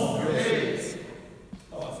what?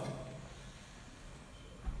 Powerful.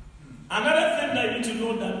 Another thing that you need to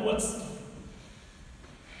know that what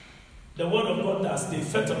the word of God does, the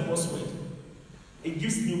effect of God's word, it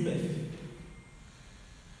gives new birth.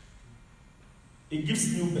 It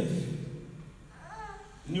gives new birth.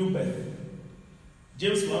 New birth.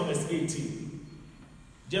 James 1 verse 18.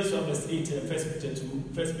 James 1 verse 18 and 1 Peter 2,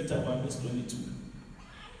 1 Peter 1 verse 22.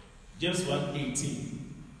 James 1 18.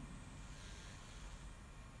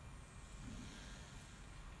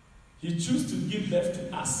 He chose to give birth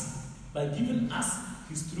to us by giving us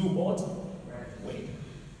his true word. Word.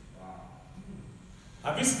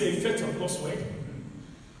 Have you seen the effect of God's word?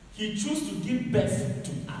 He chose to give birth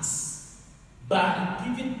to us by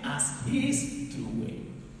giving us his true word.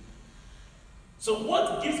 So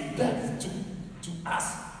what gives birth to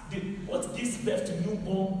us, what gives birth to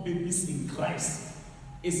newborn babies in Christ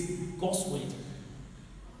is God's word.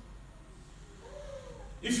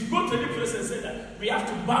 If you go to any place and say that we have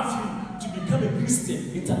to bath you to become a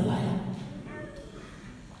Christian, it's a liar.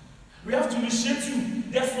 We have to initiate you.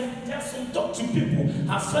 There's some doctrine people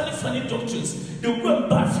have funny doctrines. They'll go and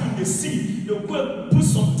bath you in the sea. They'll go and put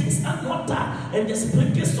some things and water and they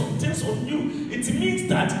sprinkle some things on you. It means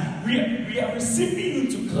that we are receiving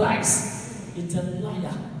you to Christ. It's a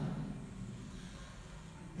liar.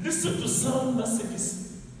 Listen to sound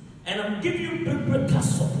messages. And I'm giving you biblical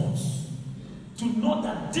support to know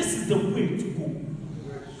that this is the way to go.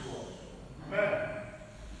 Amen.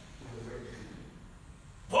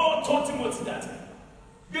 Paul told Timothy that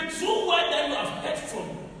the true word that you have heard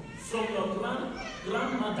from your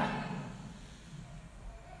grandmother,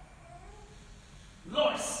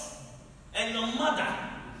 Lois, and your mother,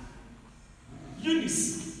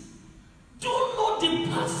 Eunice, do not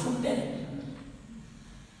depart from them.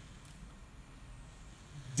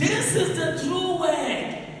 This is the true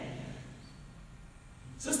word.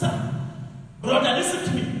 Sister, brother, listen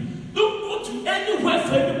to me. Don't go to anywhere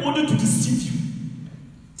for anybody to deceive you.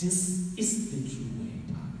 This is the true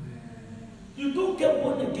word. You don't get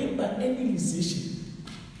born again by any initiation.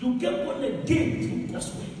 You get born again through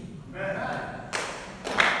God's word.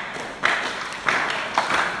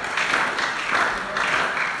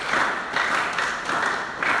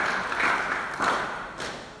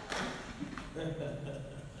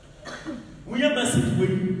 We are message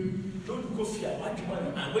when don't go fear what you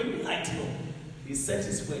want, and when you light it up, he set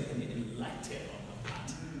his word and it lighted on the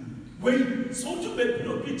path. When so to be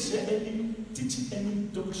no preach any teaching any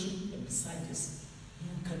doctrine beside this,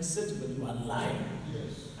 you can say to them you are lying.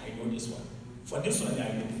 Yes. I know this one. For this one I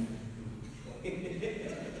know.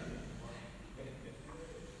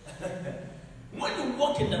 When you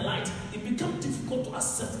walk in the light, it becomes difficult to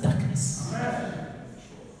accept darkness. Amen.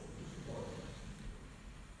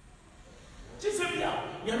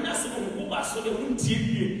 You're not saying who was so they won't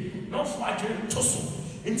TV, not for I can toss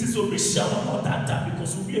into so be shower about that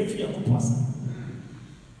because we'll be a fear of person.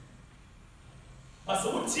 But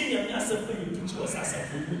so what tea and answer for you to us as a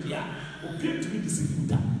food, yeah, will be to be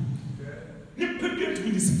distributed. You prepare to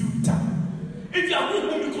be distributed. If you are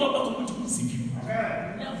going to club out to distribute,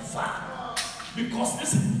 never. Because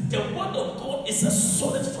listen, the word of God is a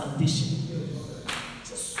solid foundation.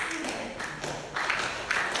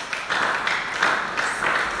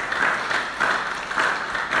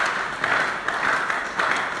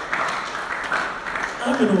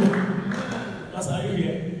 That's how you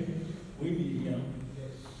hear.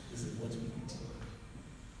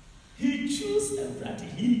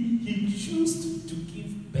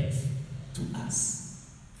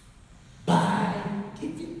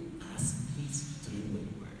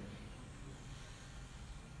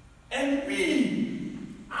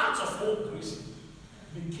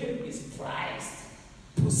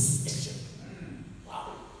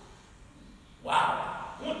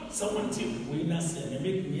 someone take witness and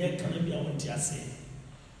make me a can be I want to say.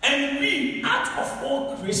 And we, out of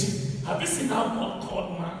all creation, have you seen how God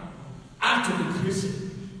called man out of the creation,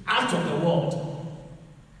 out of the world?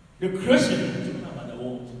 The creation is talking about the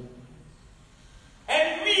world.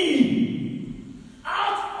 And we,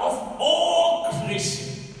 out of all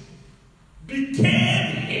creation,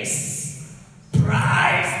 became his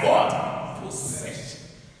prized what? Possession.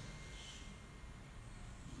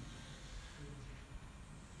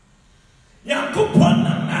 Yakupon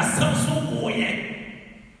na nasam so boye.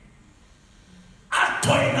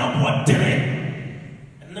 Atoy na bodere.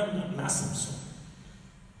 And now nasam so.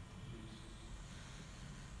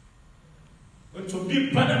 To be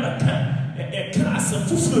Panamata, a class of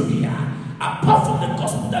Fufrubia, apart from the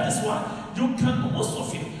gospel, that is why you can most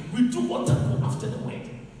of it. We do what to go after the word.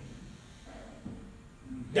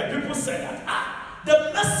 The people say that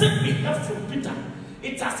the message we have from Peter,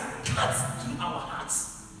 it has cut through our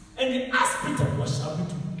hearts. And they asked Peter, what shall we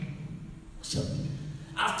do? What shall we do?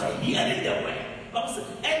 After hearing the word, Bible says,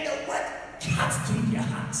 and the word cut through their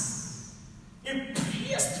hearts. It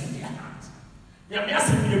pierced through their hearts. Ya me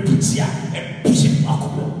ask me a picture and push it back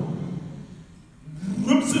home.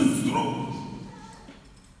 Rooms through.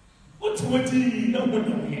 What do you know what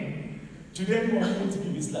I'm here? Today, we want to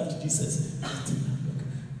give his life to Jesus. Pastor, I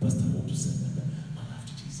want to send my life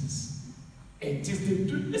to Jesus. It is the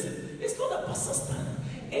truth. Listen, it's not a pastor standing.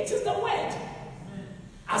 It is the word.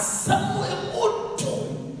 As someone would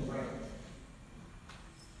do.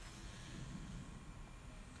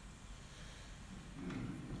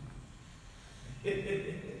 And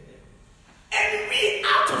we,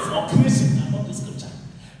 out of all creation, about the scripture,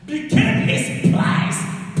 became his prized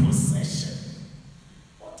possession.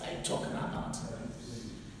 What are you talking about?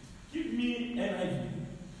 Give me NIV.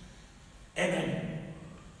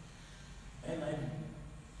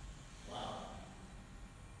 Wow.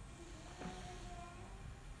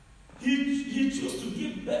 He chose to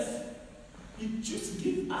give birth. He chose to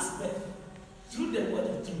give us birth through the word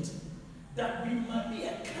of truth, that we might be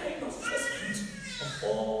a kind of first fruit of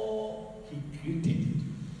all he created.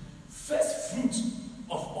 First fruit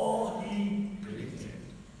of all he created.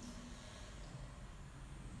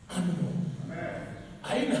 Animal.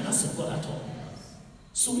 Are you in the house of God at all?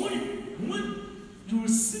 So when you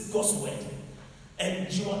receive God's word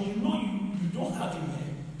and you know you don't have him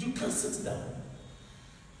here, you can't sit down.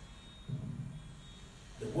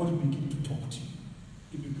 The word will begin to talk to you.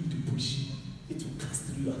 It will begin to push you. It will cast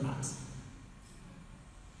through your heart.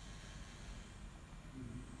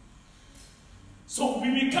 So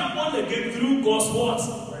we become born again through God's what?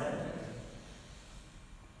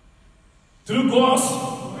 Through God's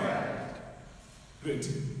word. Great.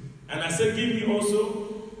 And I said, give me also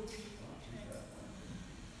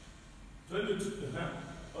 22.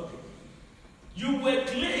 Okay. You were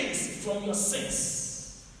cleansed from your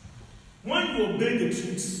sins when you obey the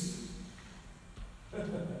truth.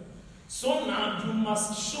 So now you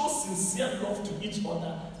must show sincere love to each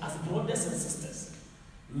other as brothers and sisters.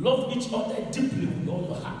 Love each other deeply with all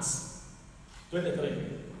your hearts. 23.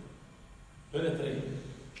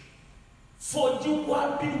 For you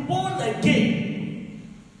have been born again,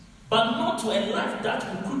 but not to a life that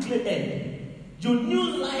will quickly end. Your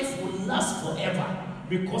new life will last forever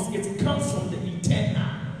because it comes from the eternal,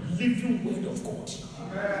 living word of God.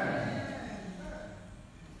 Amen.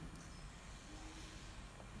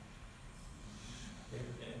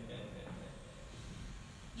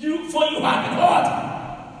 For you have been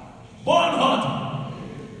born hard,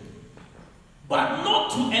 but not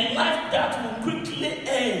to a life that will quickly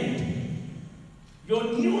end. Your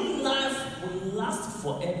new life will last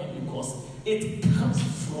forever because it comes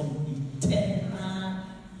from eternal,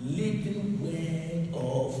 living word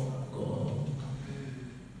of God.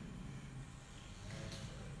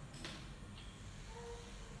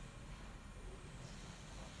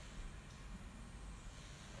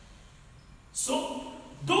 So,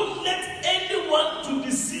 don't let anyone to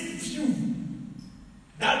deceive you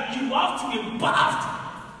that you have to be bathed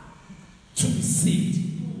to be saved.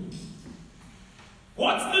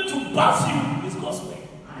 What's need to bath you is God's way.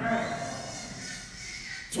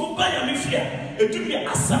 To buy a mafia, it will be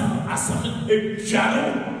asam, a jaro,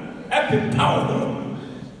 a power.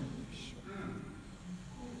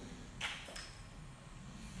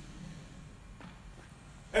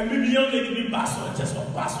 And maybe young lady be pastor, just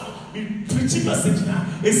one pastor, be preaching message now,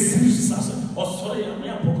 a serious person, or sorry, I'm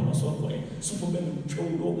not talking about sorry, Superman,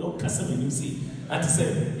 Joe, Cassam, you see, and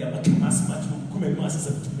say, yeah, but come as much, come and mass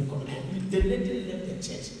to make on the lady left the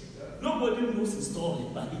church. Nobody knows the story,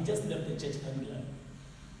 but he just left the church and left.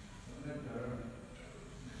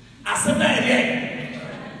 As a man,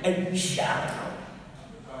 and shout.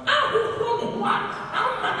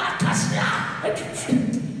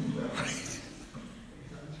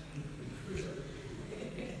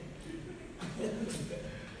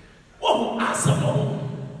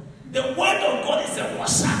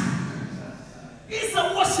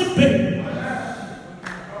 worship Him.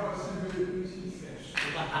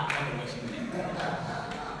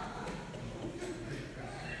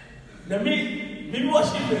 Now me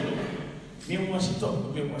worship Him. Me worship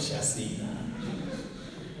up. Me worship Sina.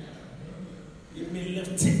 Me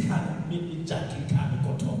left take hand. Me jacket hand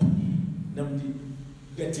cut up. Now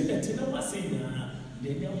the thing I was saying,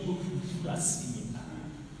 they never go through that scene.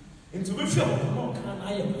 And to be fair, no can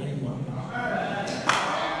I am anyone.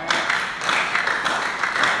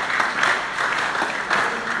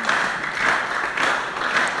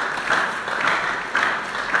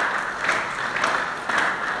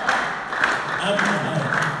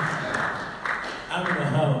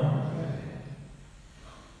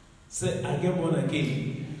 Say, I get born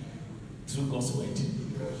again through God's word.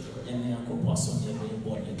 And then I go pass on you being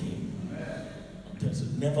born again. So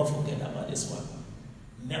never forget about this one.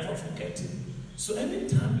 Never forget it. So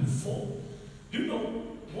anytime you fall, you know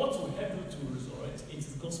what will help you to resurrect? It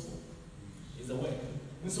is gospel. It's the word.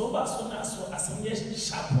 And so as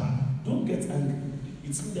sharp one, don't get angry.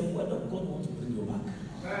 It's in the word of God wants to bring you back.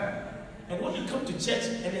 And when you come to church,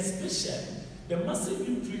 and especially the message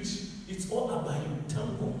you preach, it's all about you.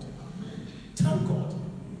 Thank God. Thank God.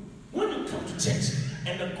 When you come to church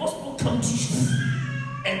and the gospel comes to you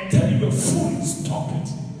and tell you you're fool, stop it.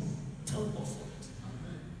 Thank God for it.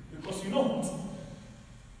 Because you know what?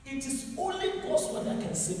 It is only God's word that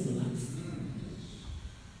can save your life.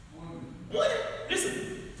 Listen,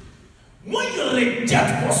 when you reject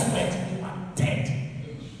God's word, you are dead.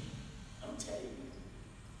 I'm telling you.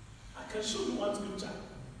 I can show you one scripture.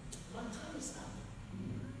 My time is up.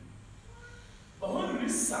 But when you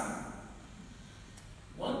read Psalm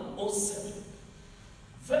 107,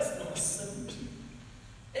 verse number 17,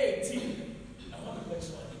 18, I want to make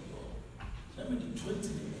sure I get you all. Let me do 20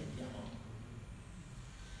 minutes.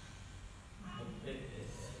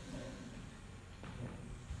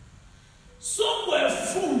 Some were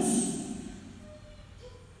fools.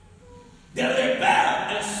 They rebelled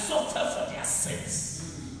and suffered for their sins.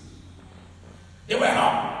 They were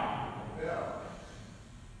wrong.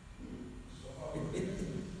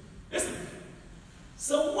 Listen.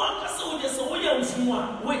 So one person with so we are from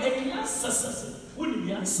one where any answer when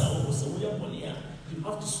you answer so we are money, you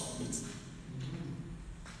have to submit.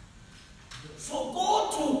 For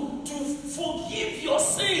God to forgive your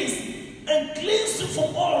sins and cleanse you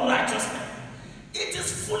from all righteousness. It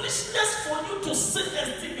is foolishness for you to sin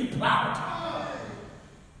and still be proud.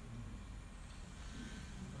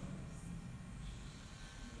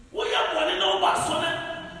 We are one in over son.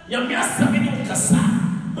 Yamiasa Kasa.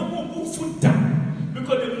 No more foot down.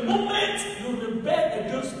 Because the moment you rebel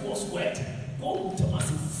against God's word, God will tell us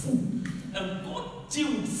a fool. And God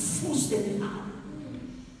deal with fools anyhow.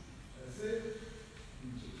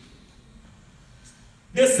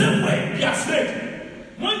 The same way, be afraid.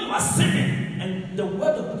 When you are sinning, and the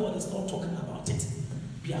word of God is not talking about it,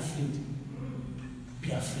 be afraid.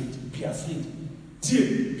 Be afraid. Be afraid.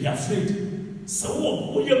 Dear, be afraid.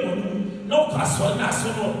 So, what you no castle, no,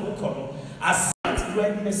 as you are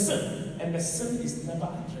in the sin, and the sin is never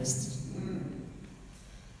addressed.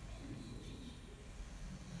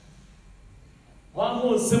 One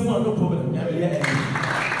more, someone, no problem.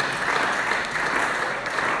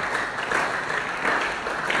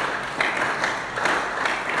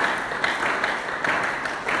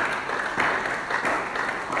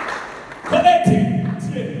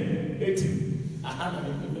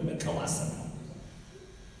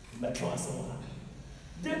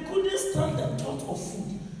 They couldn't stand the thought of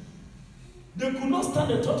food. They could not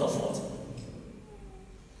stand the thought of what?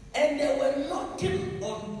 And they were knocking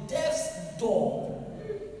on death's door.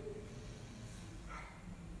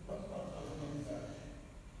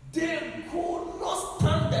 They could not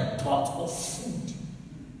stand the thought of food.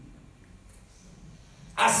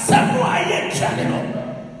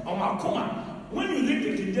 When you read the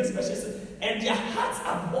King James Version, and their hearts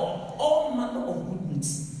abhor all manner of good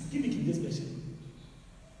meats. Give me King James Version.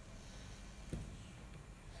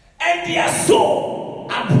 And their soul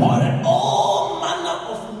abhorred all manner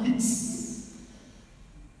of meats.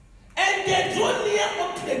 And they drew near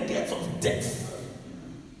unto the gates of death.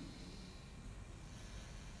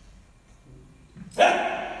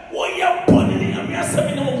 We are born in a mere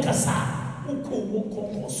 7 on Kasa.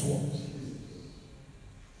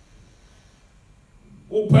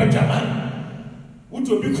 Who Benjamin, would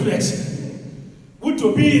you be correction? Would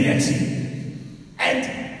you be in it? And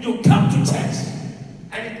you come to church,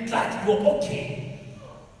 and it's like you're okay.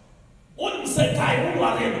 When you say, "Guy, who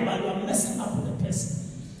are you?" You are messing up with the person.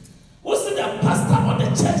 What's the pastor or the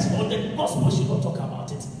church or the gospel should not talk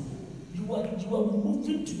about it? You are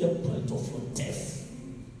moving to the point of your death.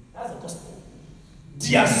 That's the gospel.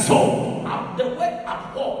 their soul. The word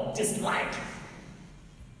abhor, dislike.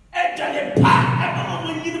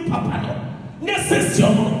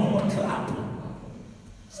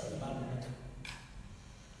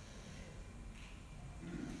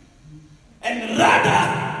 And rather,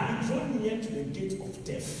 he drew near to the gate of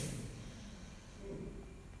death.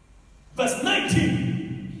 Verse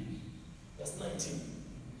 19. Verse 19.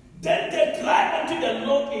 Then they cried unto the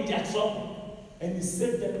Lord in their trouble, and he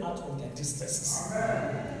saved them out of their distresses.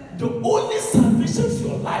 Amen. The only salvation for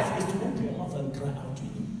your life is to open your mouth and cry out to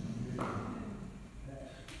him.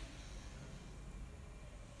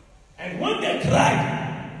 And when they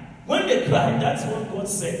cried, that's what God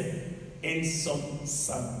said in Psalm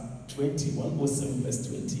 21:07 verse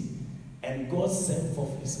 20. And God sent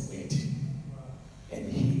forth his word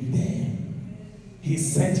and healed them. He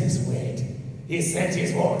sent his word. He sent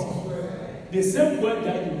his word. The same word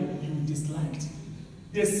that you disliked,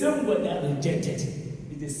 the same word that rejected,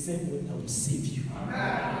 is the same word that will save you.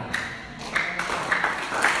 Amen.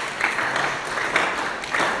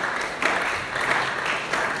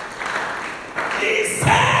 He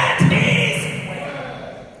sent his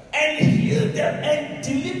word and healed them and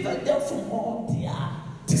delivered them from all their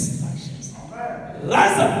distractions.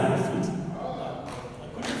 Rise up on your feet.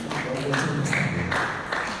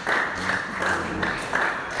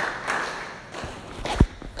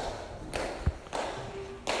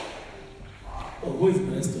 Who is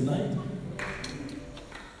blessed tonight?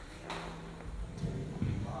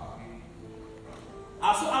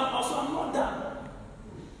 I'm not done.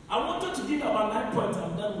 I wanted to give about 9 points.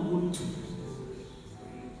 I'm done with only 2.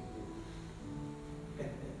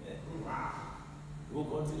 We'll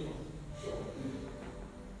continue.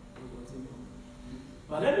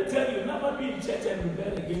 But let me tell you, never be in church and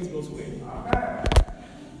rebel against God's way.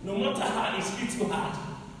 No matter how it's hit too hard.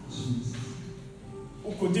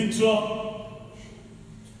 Who could draw?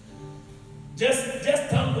 Just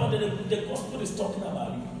thank God that the gospel is talking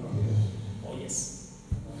about you. Oh yes.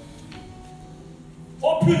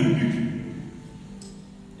 Open rebuke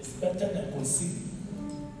is better than concealing.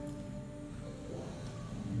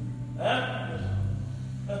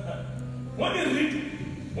 When you read,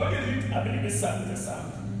 I believe it's Psalm.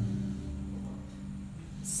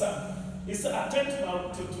 Psalm. He said, attend to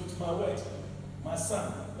my word, my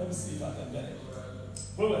son. Let me see if I can get it.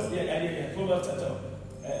 Proverbs, Proverbs chapter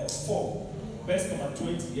 4. Verse number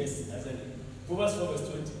 20, yes, I said it. Proverbs 4 verse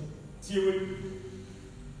 20. Theory.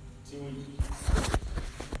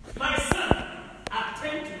 My son,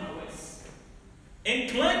 attend to my words.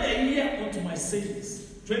 Incline the ear unto my sayings.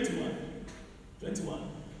 21.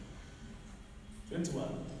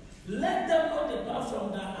 Let them not depart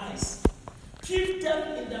from thy eyes. Keep them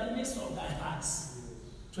in the midst of thy hearts.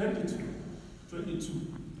 22.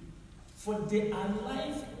 For they are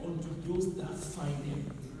life unto those that find them,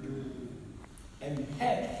 and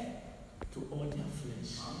health to all their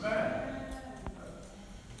flesh. Amen.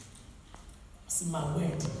 See, my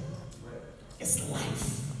word is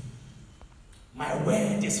life. My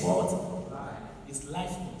word is what? It's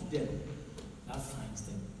life unto them that finds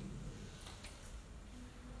them.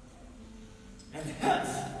 And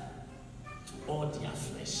health to all their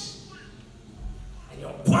flesh. And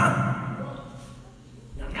your plan.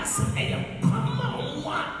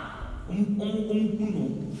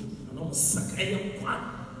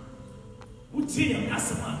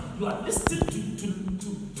 You are listening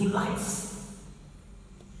to life.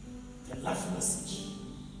 The life message.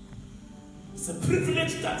 It's a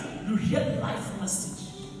privilege that you hear life message.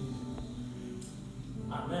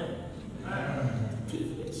 Amen.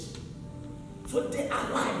 Privilege. For they are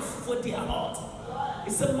life, for they are heart.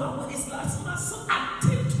 It's a man, it's last my son,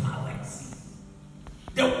 attend to my words.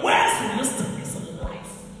 The words you listen is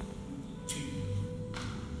life to you.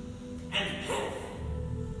 And health.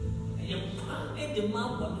 And your plan and the man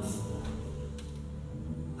wonderful.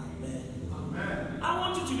 Amen. I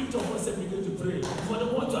want you to lift your voice and begin to pray for the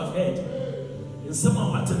word you have heard. In some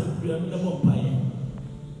of our time, we are never empire.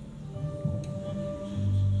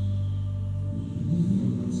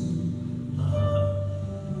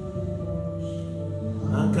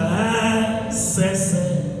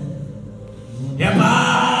 Yeah,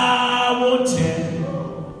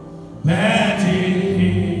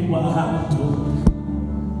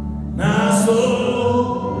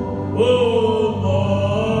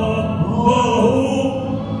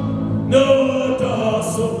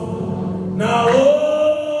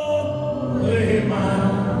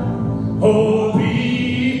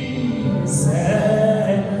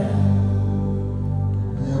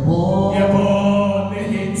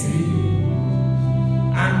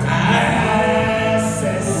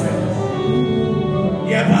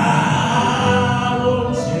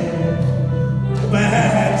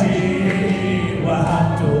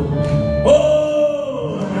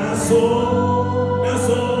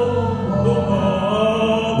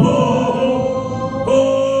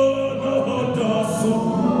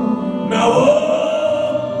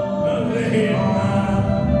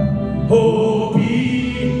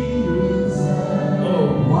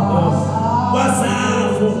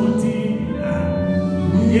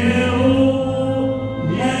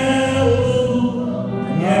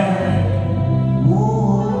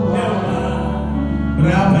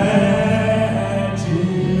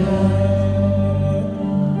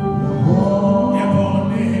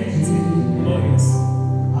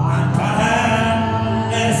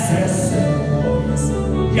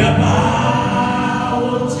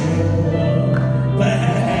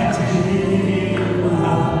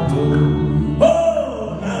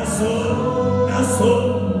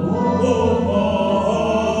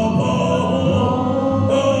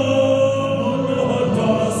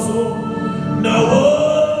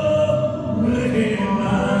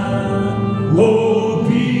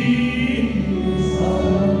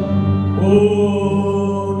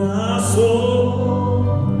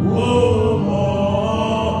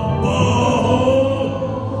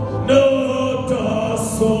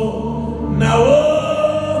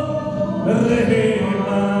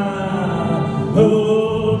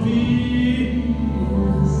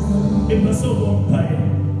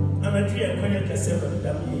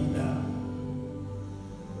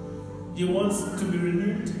 You want to be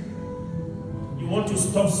renewed. You want to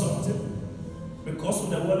stop something because of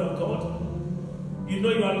the word of God. You know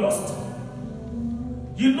you are lost.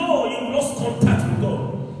 You know you've lost contact with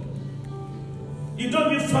God. You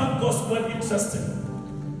don't even find God's word interesting.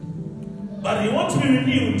 But you want to be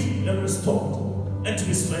renewed and restored and to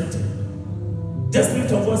be strengthened. Just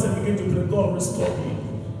lift your voice and begin to pray. God restore me.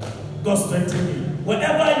 God strengthen me.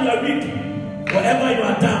 Wherever you are weak, wherever you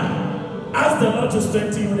are down, ask the Lord to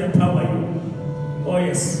strengthen you and empower you. Oh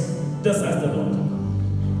yes. Just ask the Lord.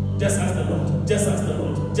 Just ask the Lord. Just ask the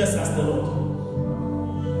Lord. Just ask the Lord.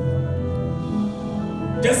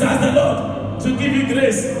 Just ask the Lord to give you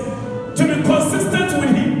grace, to be consistent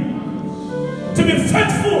with Him, to be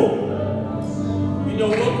faithful in your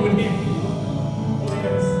work with Him. Oh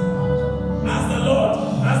yes. Ask the Lord.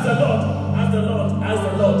 Ask the Lord. Ask the Lord. Ask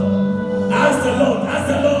the Lord. Ask the Lord. Ask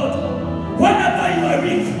the Lord. Wherever you are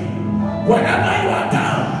weak, wherever you are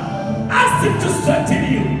down, ask Him to strengthen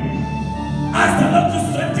you. Ask the Lord to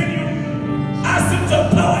strengthen you. Ask Him to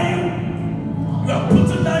empower you. You are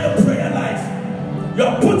putting down your prayer life. You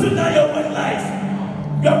are putting down your word life.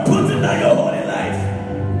 You are putting down your holy life.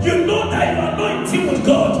 You know that you are anointing with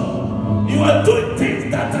God. You are doing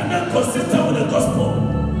things that are not consistent with the gospel.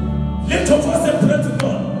 Lift your voice and pray to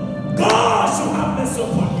God. God should have mercy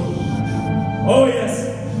upon you. Oh yes.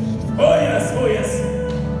 Oh yes. Oh yes.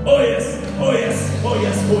 Oh yes. Oh yes. Oh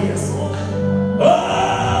yes. Oh yes. Oh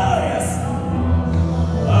yes.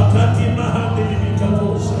 Akati mahadili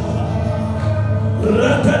kabosha.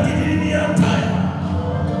 Rakadili antaya.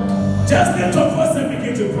 Just lift your voice and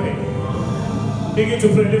begin to pray. Begin to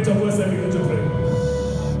pray. Lift your voice and begin to pray.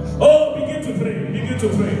 Oh, begin to pray. Begin to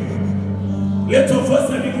pray. Lift your voice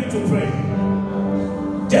and begin to pray.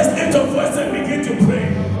 Just lift your voice and begin to pray.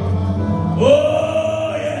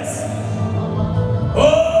 Oh yes.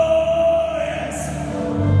 Oh yes.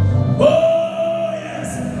 Oh yes.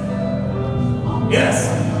 Yes.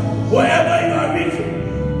 Wherever you are weak,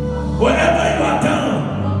 wherever you are down,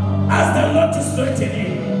 ask the Lord to strengthen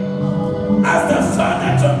you. Ask the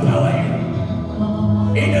Father to empower you.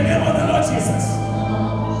 In the name of the Lord Jesus.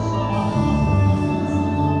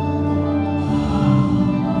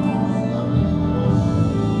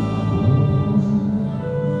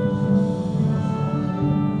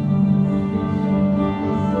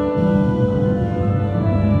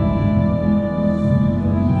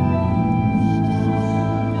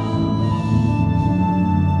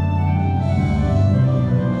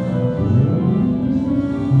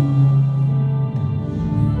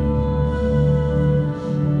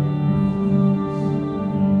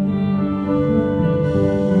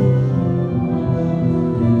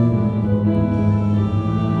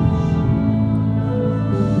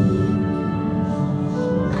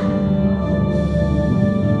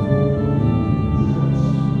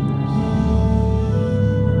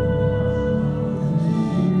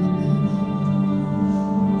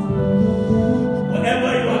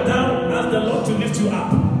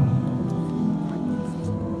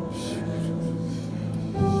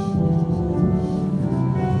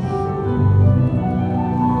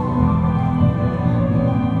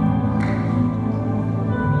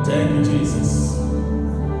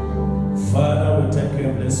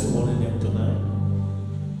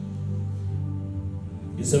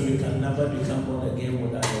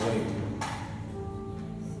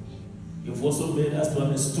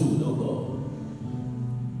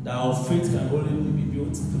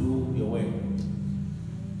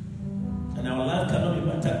 And our life cannot be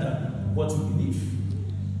better than what we believe.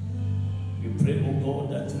 We pray, oh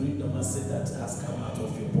God, that through the message that has come out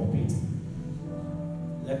of your pulpit,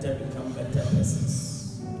 let us become better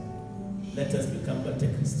persons. Let us become better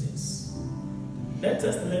Christians. Let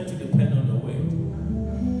us learn to depend on the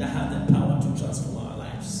word that has the power to transform our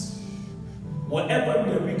lives. Whatever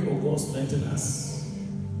we are weak, oh God, strengthen us.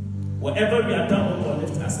 Whatever we are down, oh God,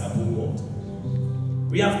 lift us up, oh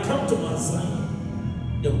God. We have come to Mount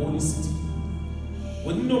Zion, the holy city,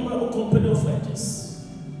 with innumerable company of righteous.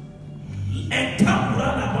 And come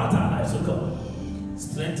round about our lives, oh God.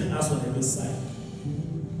 Strengthen us on every side.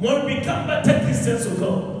 When we become better Christians, oh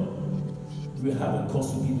God, we have a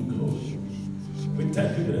cause to give you glory. We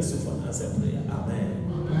thank you, bless you for an answer prayer.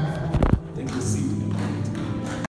 Amen. Thank you, see you.